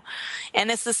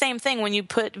 And it's the same thing when you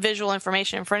put visual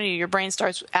information in front of you. Your brain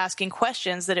starts asking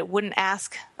questions that it wouldn't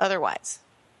ask otherwise.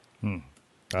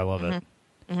 I love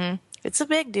it. It's a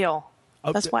big deal.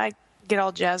 That's why I get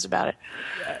all jazzed about it.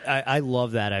 I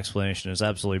love that explanation. It's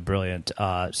absolutely brilliant.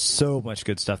 So much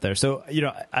good stuff there. So,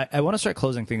 I want to start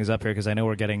closing things up here because I know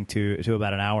we're getting to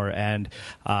about an hour, and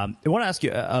I want to ask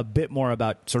you a bit more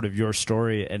about sort of your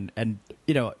story and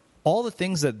all the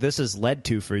things that this has led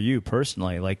to for you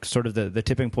personally, like sort of the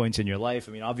tipping points in your life.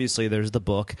 I mean, obviously there's the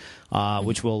book,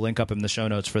 which we'll link up in the show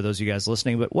notes for those of you guys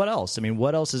listening, but what else? I mean,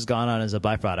 what else has gone on as a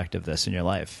byproduct of this in your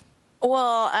life?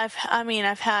 Well, I've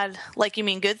had, like, you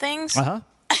mean good things?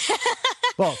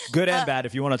 Well, good and bad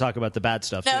if you want to talk about the bad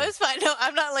stuff. No, too. it's fine. No,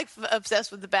 I'm not like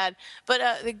obsessed with the bad.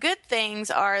 But the good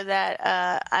things are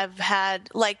that I've had,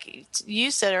 like you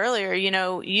said earlier,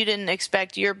 you didn't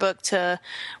expect your book to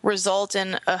result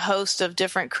in a host of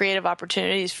different creative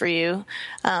opportunities for you.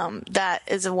 That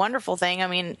is a wonderful thing. I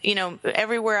mean,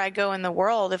 everywhere I go in the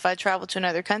world, if I travel to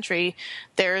another country,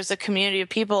 there's a community of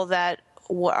people that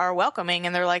are welcoming,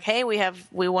 and they're like, hey, we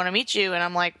want to meet you. And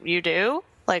I'm like, you do?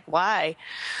 Like, why?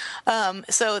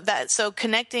 So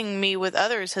connecting me with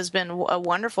others has been a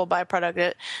wonderful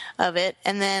byproduct of it.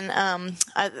 And then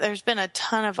there's been a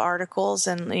ton of articles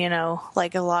and,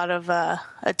 like a lot of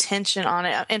attention on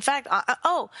it. In fact,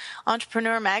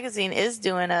 Entrepreneur Magazine is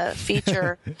doing a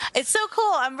feature. It's so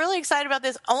cool. I'm really excited about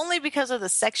this only because of the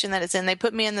section that it's in. They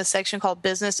put me in the section called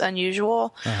Business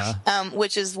Unusual,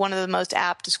 which is one of the most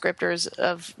apt descriptors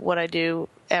of what I do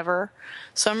ever.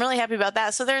 So I'm really happy about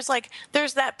that. So there's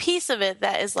that piece of it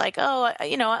that is like,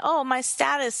 my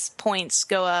status points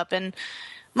go up and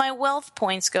my wealth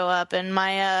points go up and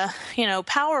my,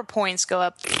 power points go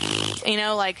up.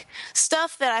 like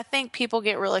stuff that I think people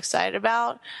get real excited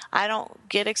about. I don't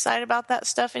get excited about that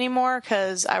stuff anymore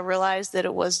because I realized that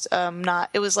it was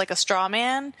it was like a straw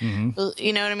man.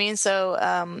 You know what I mean?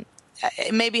 So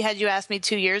maybe had you asked me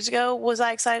 2 years ago, was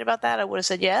I excited about that? I would have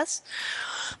said yes.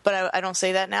 But I don't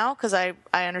say that now because I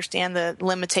understand the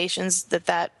limitations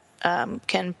that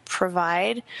can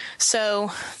provide.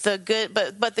 So the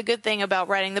good thing about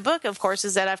writing the book, of course,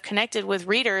 is that I've connected with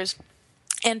readers.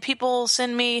 And people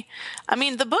send me,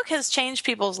 the book has changed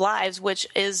people's lives, which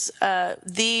is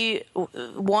the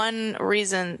one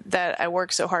reason that I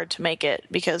work so hard to make it,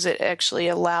 because it actually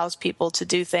allows people to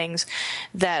do things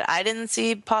that I didn't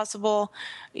see possible,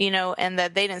 and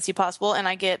that they didn't see possible. And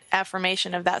I get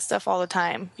affirmation of that stuff all the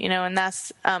time, and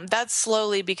that's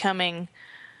slowly becoming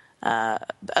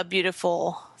a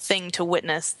beautiful thing to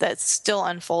witness that's still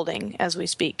unfolding as we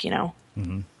speak,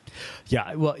 Mm-hmm.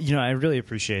 Yeah, well, I really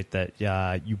appreciate that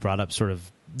you brought up sort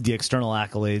of the external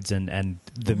accolades and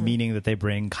the meaning that they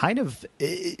bring. Kind of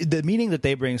the meaning that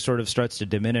they bring sort of starts to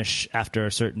diminish after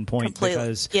a certain point. Completely.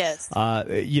 Because, yes.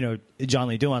 John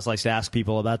Lee Dumas likes to ask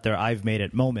people about their "I've made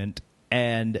it" moment.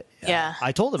 And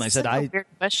I told him, I said, weird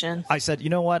question. I said, you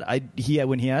know what?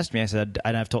 When he asked me, I said,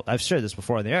 and I've shared this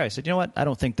before on the air. I said, you know what? I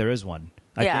don't think there is one.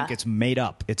 I think it's made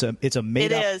up. It's a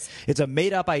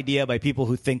made up idea by people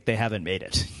who think they haven't made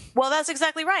it. Well, that's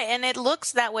exactly right, and it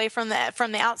looks that way from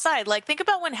the outside. Like, think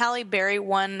about when Halle Berry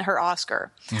won her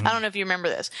Oscar. I don't know if you remember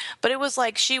this, but it was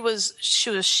like she was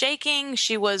shaking.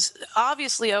 She was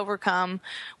obviously overcome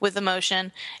with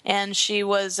emotion, and she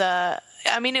was.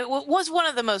 It was one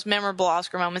of the most memorable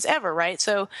Oscar moments ever, right?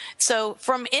 So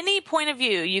from any point of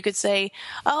view, you could say,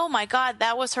 "Oh my God,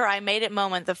 that was her I made it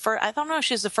moment." I don't know if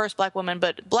she's the first black woman,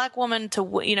 but black woman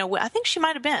to I think she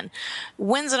might have been,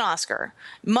 wins an Oscar,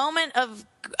 moment of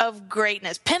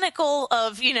greatness, pinnacle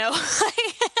of and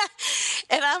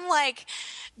I'm like,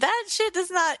 that shit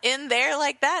does not end there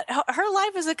like that. Her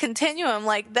life is a continuum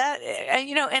like that,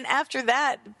 and after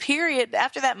that period,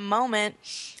 after that moment,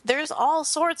 there's all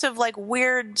sorts of like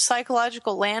weird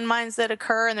psychological landmines that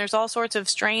occur, and there's all sorts of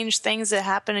strange things that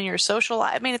happen in your social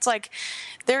life. It's like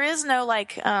there is no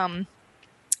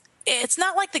it's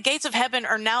not like the gates of heaven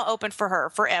are now open for her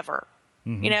forever.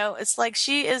 Mm-hmm. It's like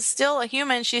she is still a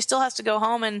human. She still has to go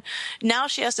home, and now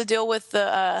she has to deal with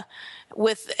the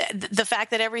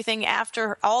fact that everything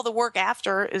after, all the work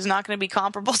after, is not going to be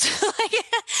comparable to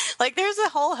like there's a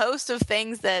whole host of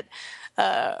things that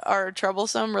are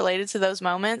troublesome related to those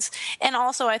moments. And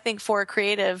also, I think for a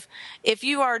creative, if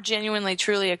you are genuinely,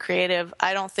 truly a creative,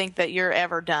 I don't think that you're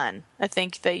ever done. I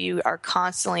think that you are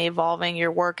constantly evolving.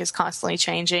 Your work is constantly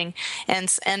changing.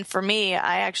 And for me,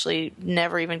 I actually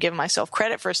never even give myself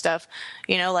credit for stuff.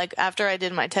 Like after I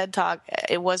did my TED Talk,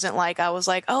 it wasn't like I was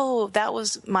like, oh, that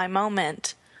was my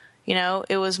moment.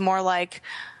 It was more like,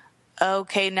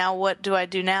 okay, now what do I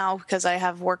do now? Because I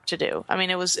have work to do.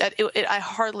 I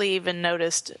hardly even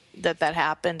noticed that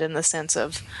happened in the sense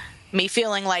of me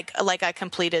feeling like I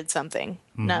completed something.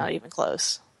 Mm-hmm. Not even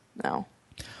close. No.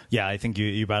 Yeah, I think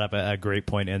you brought up a great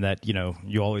point in that,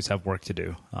 you always have work to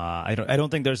do. I don't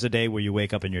think there's a day where you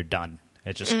wake up and you're done.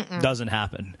 It just doesn't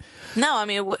happen. No,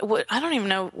 I don't even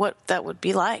know what that would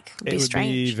be like. It'd be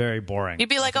strange. It would be very boring. You'd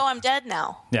be like, oh, I'm dead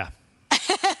now. Yeah.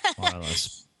 More or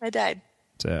less. I died.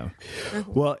 So,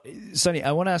 well, Sunni,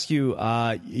 I want to ask you,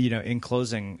 in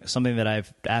closing, something that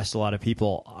I've asked a lot of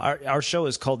people. Our show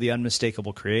is called The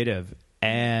Unmistakable Creative,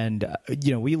 and,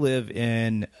 we live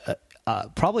in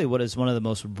probably what is one of the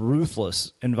most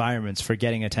ruthless environments for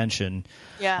getting attention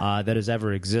that has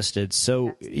ever existed.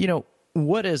 So,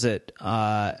 what is it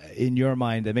in your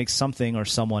mind that makes something or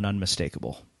someone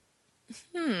unmistakable?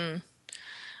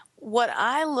 What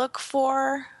I look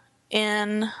for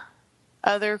in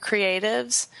other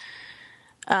creatives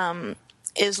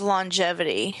is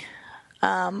longevity.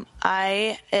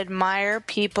 I admire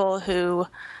people who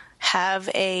have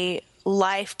a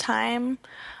lifetime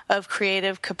of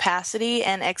creative capacity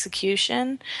and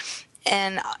execution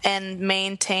and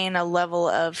maintain a level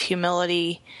of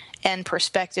humility and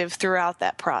perspective throughout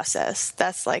that process.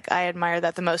 That's I admire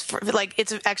that the most.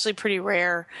 It's actually pretty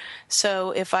rare. So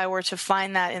if I were to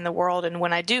find that in the world, and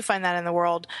when I do find that in the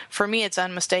world, for me it's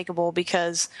unmistakable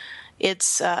because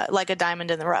it's like a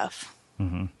diamond in the rough.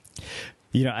 Mm-hmm.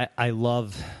 I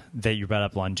love that you brought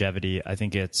up longevity. I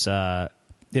think it's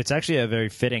actually a very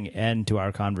fitting end to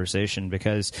our conversation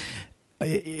because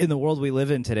in the world we live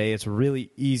in today, it's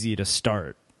really easy to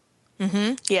start.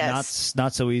 Mm-hmm. Yes.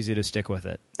 Not so easy to stick with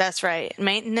it. That's right.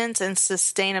 Maintenance and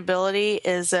sustainability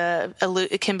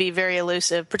it can be very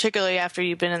elusive, particularly after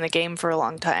you've been in the game for a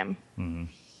long time.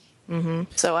 Mm-hmm. Mm-hmm.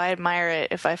 So I admire it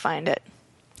if I find it.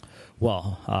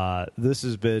 Well, this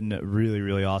has been really,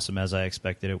 really awesome, as I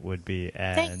expected it would be.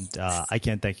 And I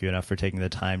can't thank you enough for taking the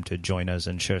time to join us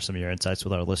and share some of your insights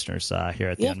with our listeners here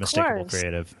at the Unmistakable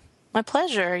Creative. My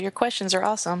pleasure. Your questions are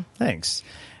awesome. Thanks.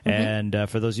 And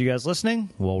for those of you guys listening,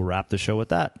 we'll wrap the show with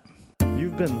that.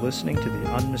 You've been listening to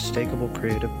the Unmistakable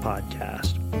Creative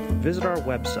Podcast. Visit our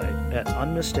website at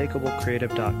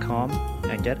unmistakablecreative.com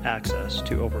and get access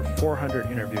to over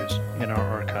 400 interviews in our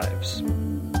archives.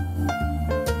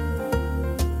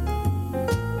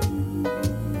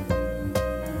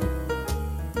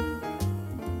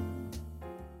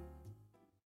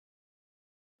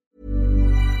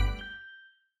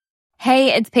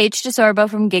 Hey, it's Paige DeSorbo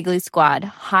from Giggly Squad.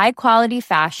 High quality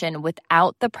fashion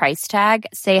without the price tag.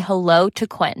 Say hello to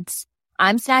Quince.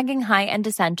 I'm snagging high-end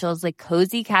essentials like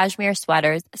cozy cashmere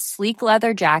sweaters, sleek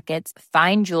leather jackets,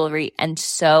 fine jewelry, and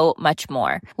so much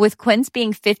more. With Quince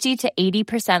being 50 to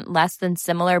 80% less than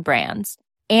similar brands.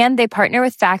 And they partner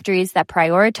with factories that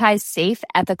prioritize safe,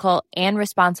 ethical, and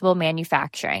responsible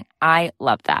manufacturing. I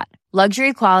love that.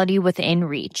 Luxury quality within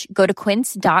reach. Go to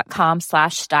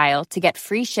quince.com/style to get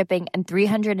free shipping and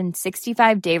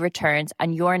 365-day returns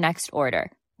on your next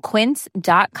order.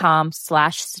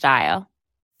 Quince.com/style.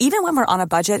 Even when we're on a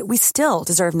budget, we still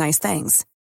deserve nice things.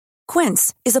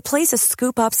 Quince is a place to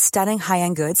scoop up stunning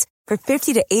high-end goods for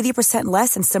 50 to 80%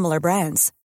 less than similar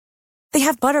brands. They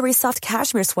have buttery soft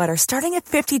cashmere sweaters starting at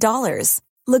 $50,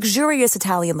 luxurious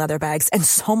Italian leather bags, and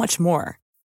so much more.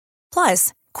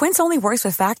 Plus, Quince only works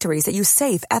with factories that use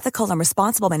safe, ethical, and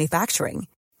responsible manufacturing.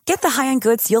 Get the high-end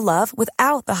goods you'll love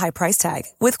without the high price tag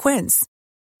with Quince.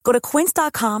 Go to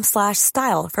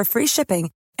quince.com/style for free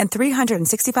shipping and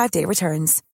 365-day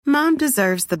returns. Mom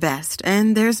deserves the best,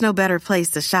 and there's no better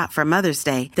place to shop for Mother's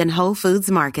Day than Whole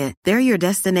Foods Market. They're your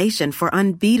destination for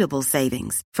unbeatable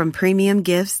savings, from premium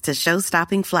gifts to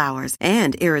show-stopping flowers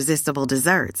and irresistible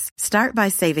desserts. Start by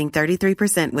saving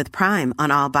 33% with Prime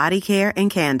on all body care and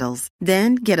candles.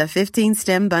 Then get a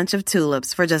 15-stem bunch of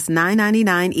tulips for just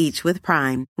 $9.99 each with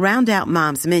Prime. Round out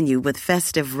Mom's menu with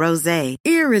festive rosé,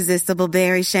 irresistible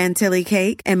berry chantilly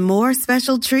cake, and more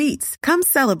special treats. Come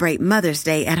celebrate Mother's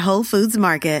Day at Whole Foods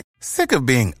Market. Sick of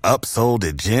being upsold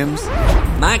at gyms?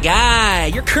 My guy,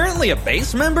 you're currently a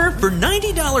base member? For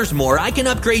 $90 more, I can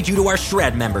upgrade you to our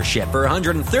Shred membership. For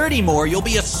 $130 more, you'll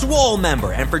be a Swole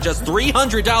member. And for just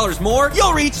 $300 more,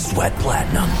 you'll reach Sweat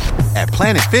Platinum. At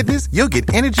Planet Fitness, you'll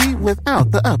get energy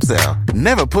without the upsell.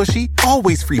 Never pushy,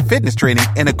 always free fitness training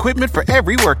and equipment for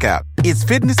every workout. It's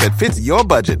fitness that fits your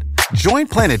budget. Join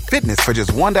Planet Fitness for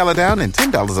just $1 down and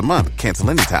 $10 a month. Cancel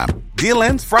anytime. Deal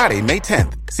ends Friday, May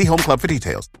 10th. See Home Club for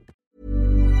details.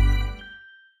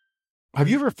 Have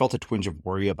you ever felt a twinge of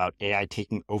worry about AI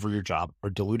taking over your job or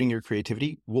diluting your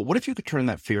creativity? Well, what if you could turn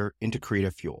that fear into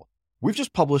creative fuel? We've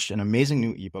just published an amazing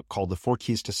new ebook called The 4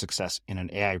 Keys to Success in an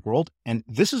AI World, and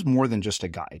this is more than just a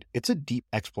guide. It's a deep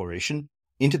exploration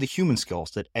into the human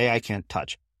skills that AI can't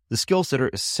touch, the skills that are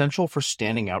essential for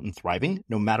standing out and thriving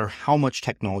no matter how much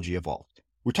technology evolved.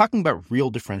 We're talking about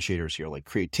real differentiators here like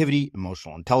creativity,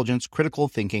 emotional intelligence, critical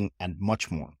thinking, and much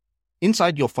more.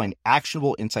 Inside, you'll find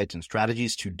actionable insights and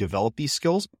strategies to develop these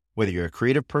skills, whether you're a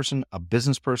creative person, a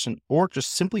business person, or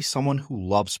just simply someone who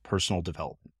loves personal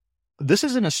development. This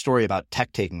isn't a story about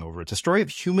tech taking over. It's a story of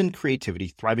human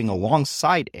creativity thriving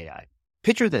alongside AI.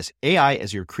 Picture this, AI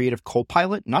as your creative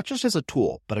co-pilot, not just as a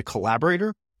tool, but a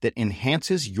collaborator that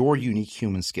enhances your unique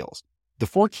human skills. The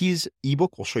 4 Keys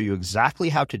ebook will show you exactly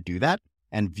how to do that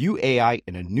and view AI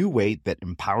in a new way that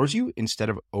empowers you instead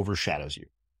of overshadows you.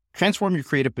 Transform your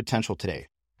creative potential today.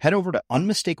 Head over to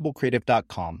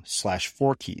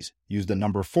unmistakablecreative.com/4keys. Use the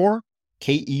number 4,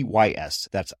 KEYS.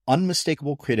 That's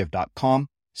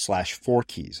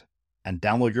unmistakablecreative.com/4keys and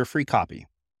download your free copy.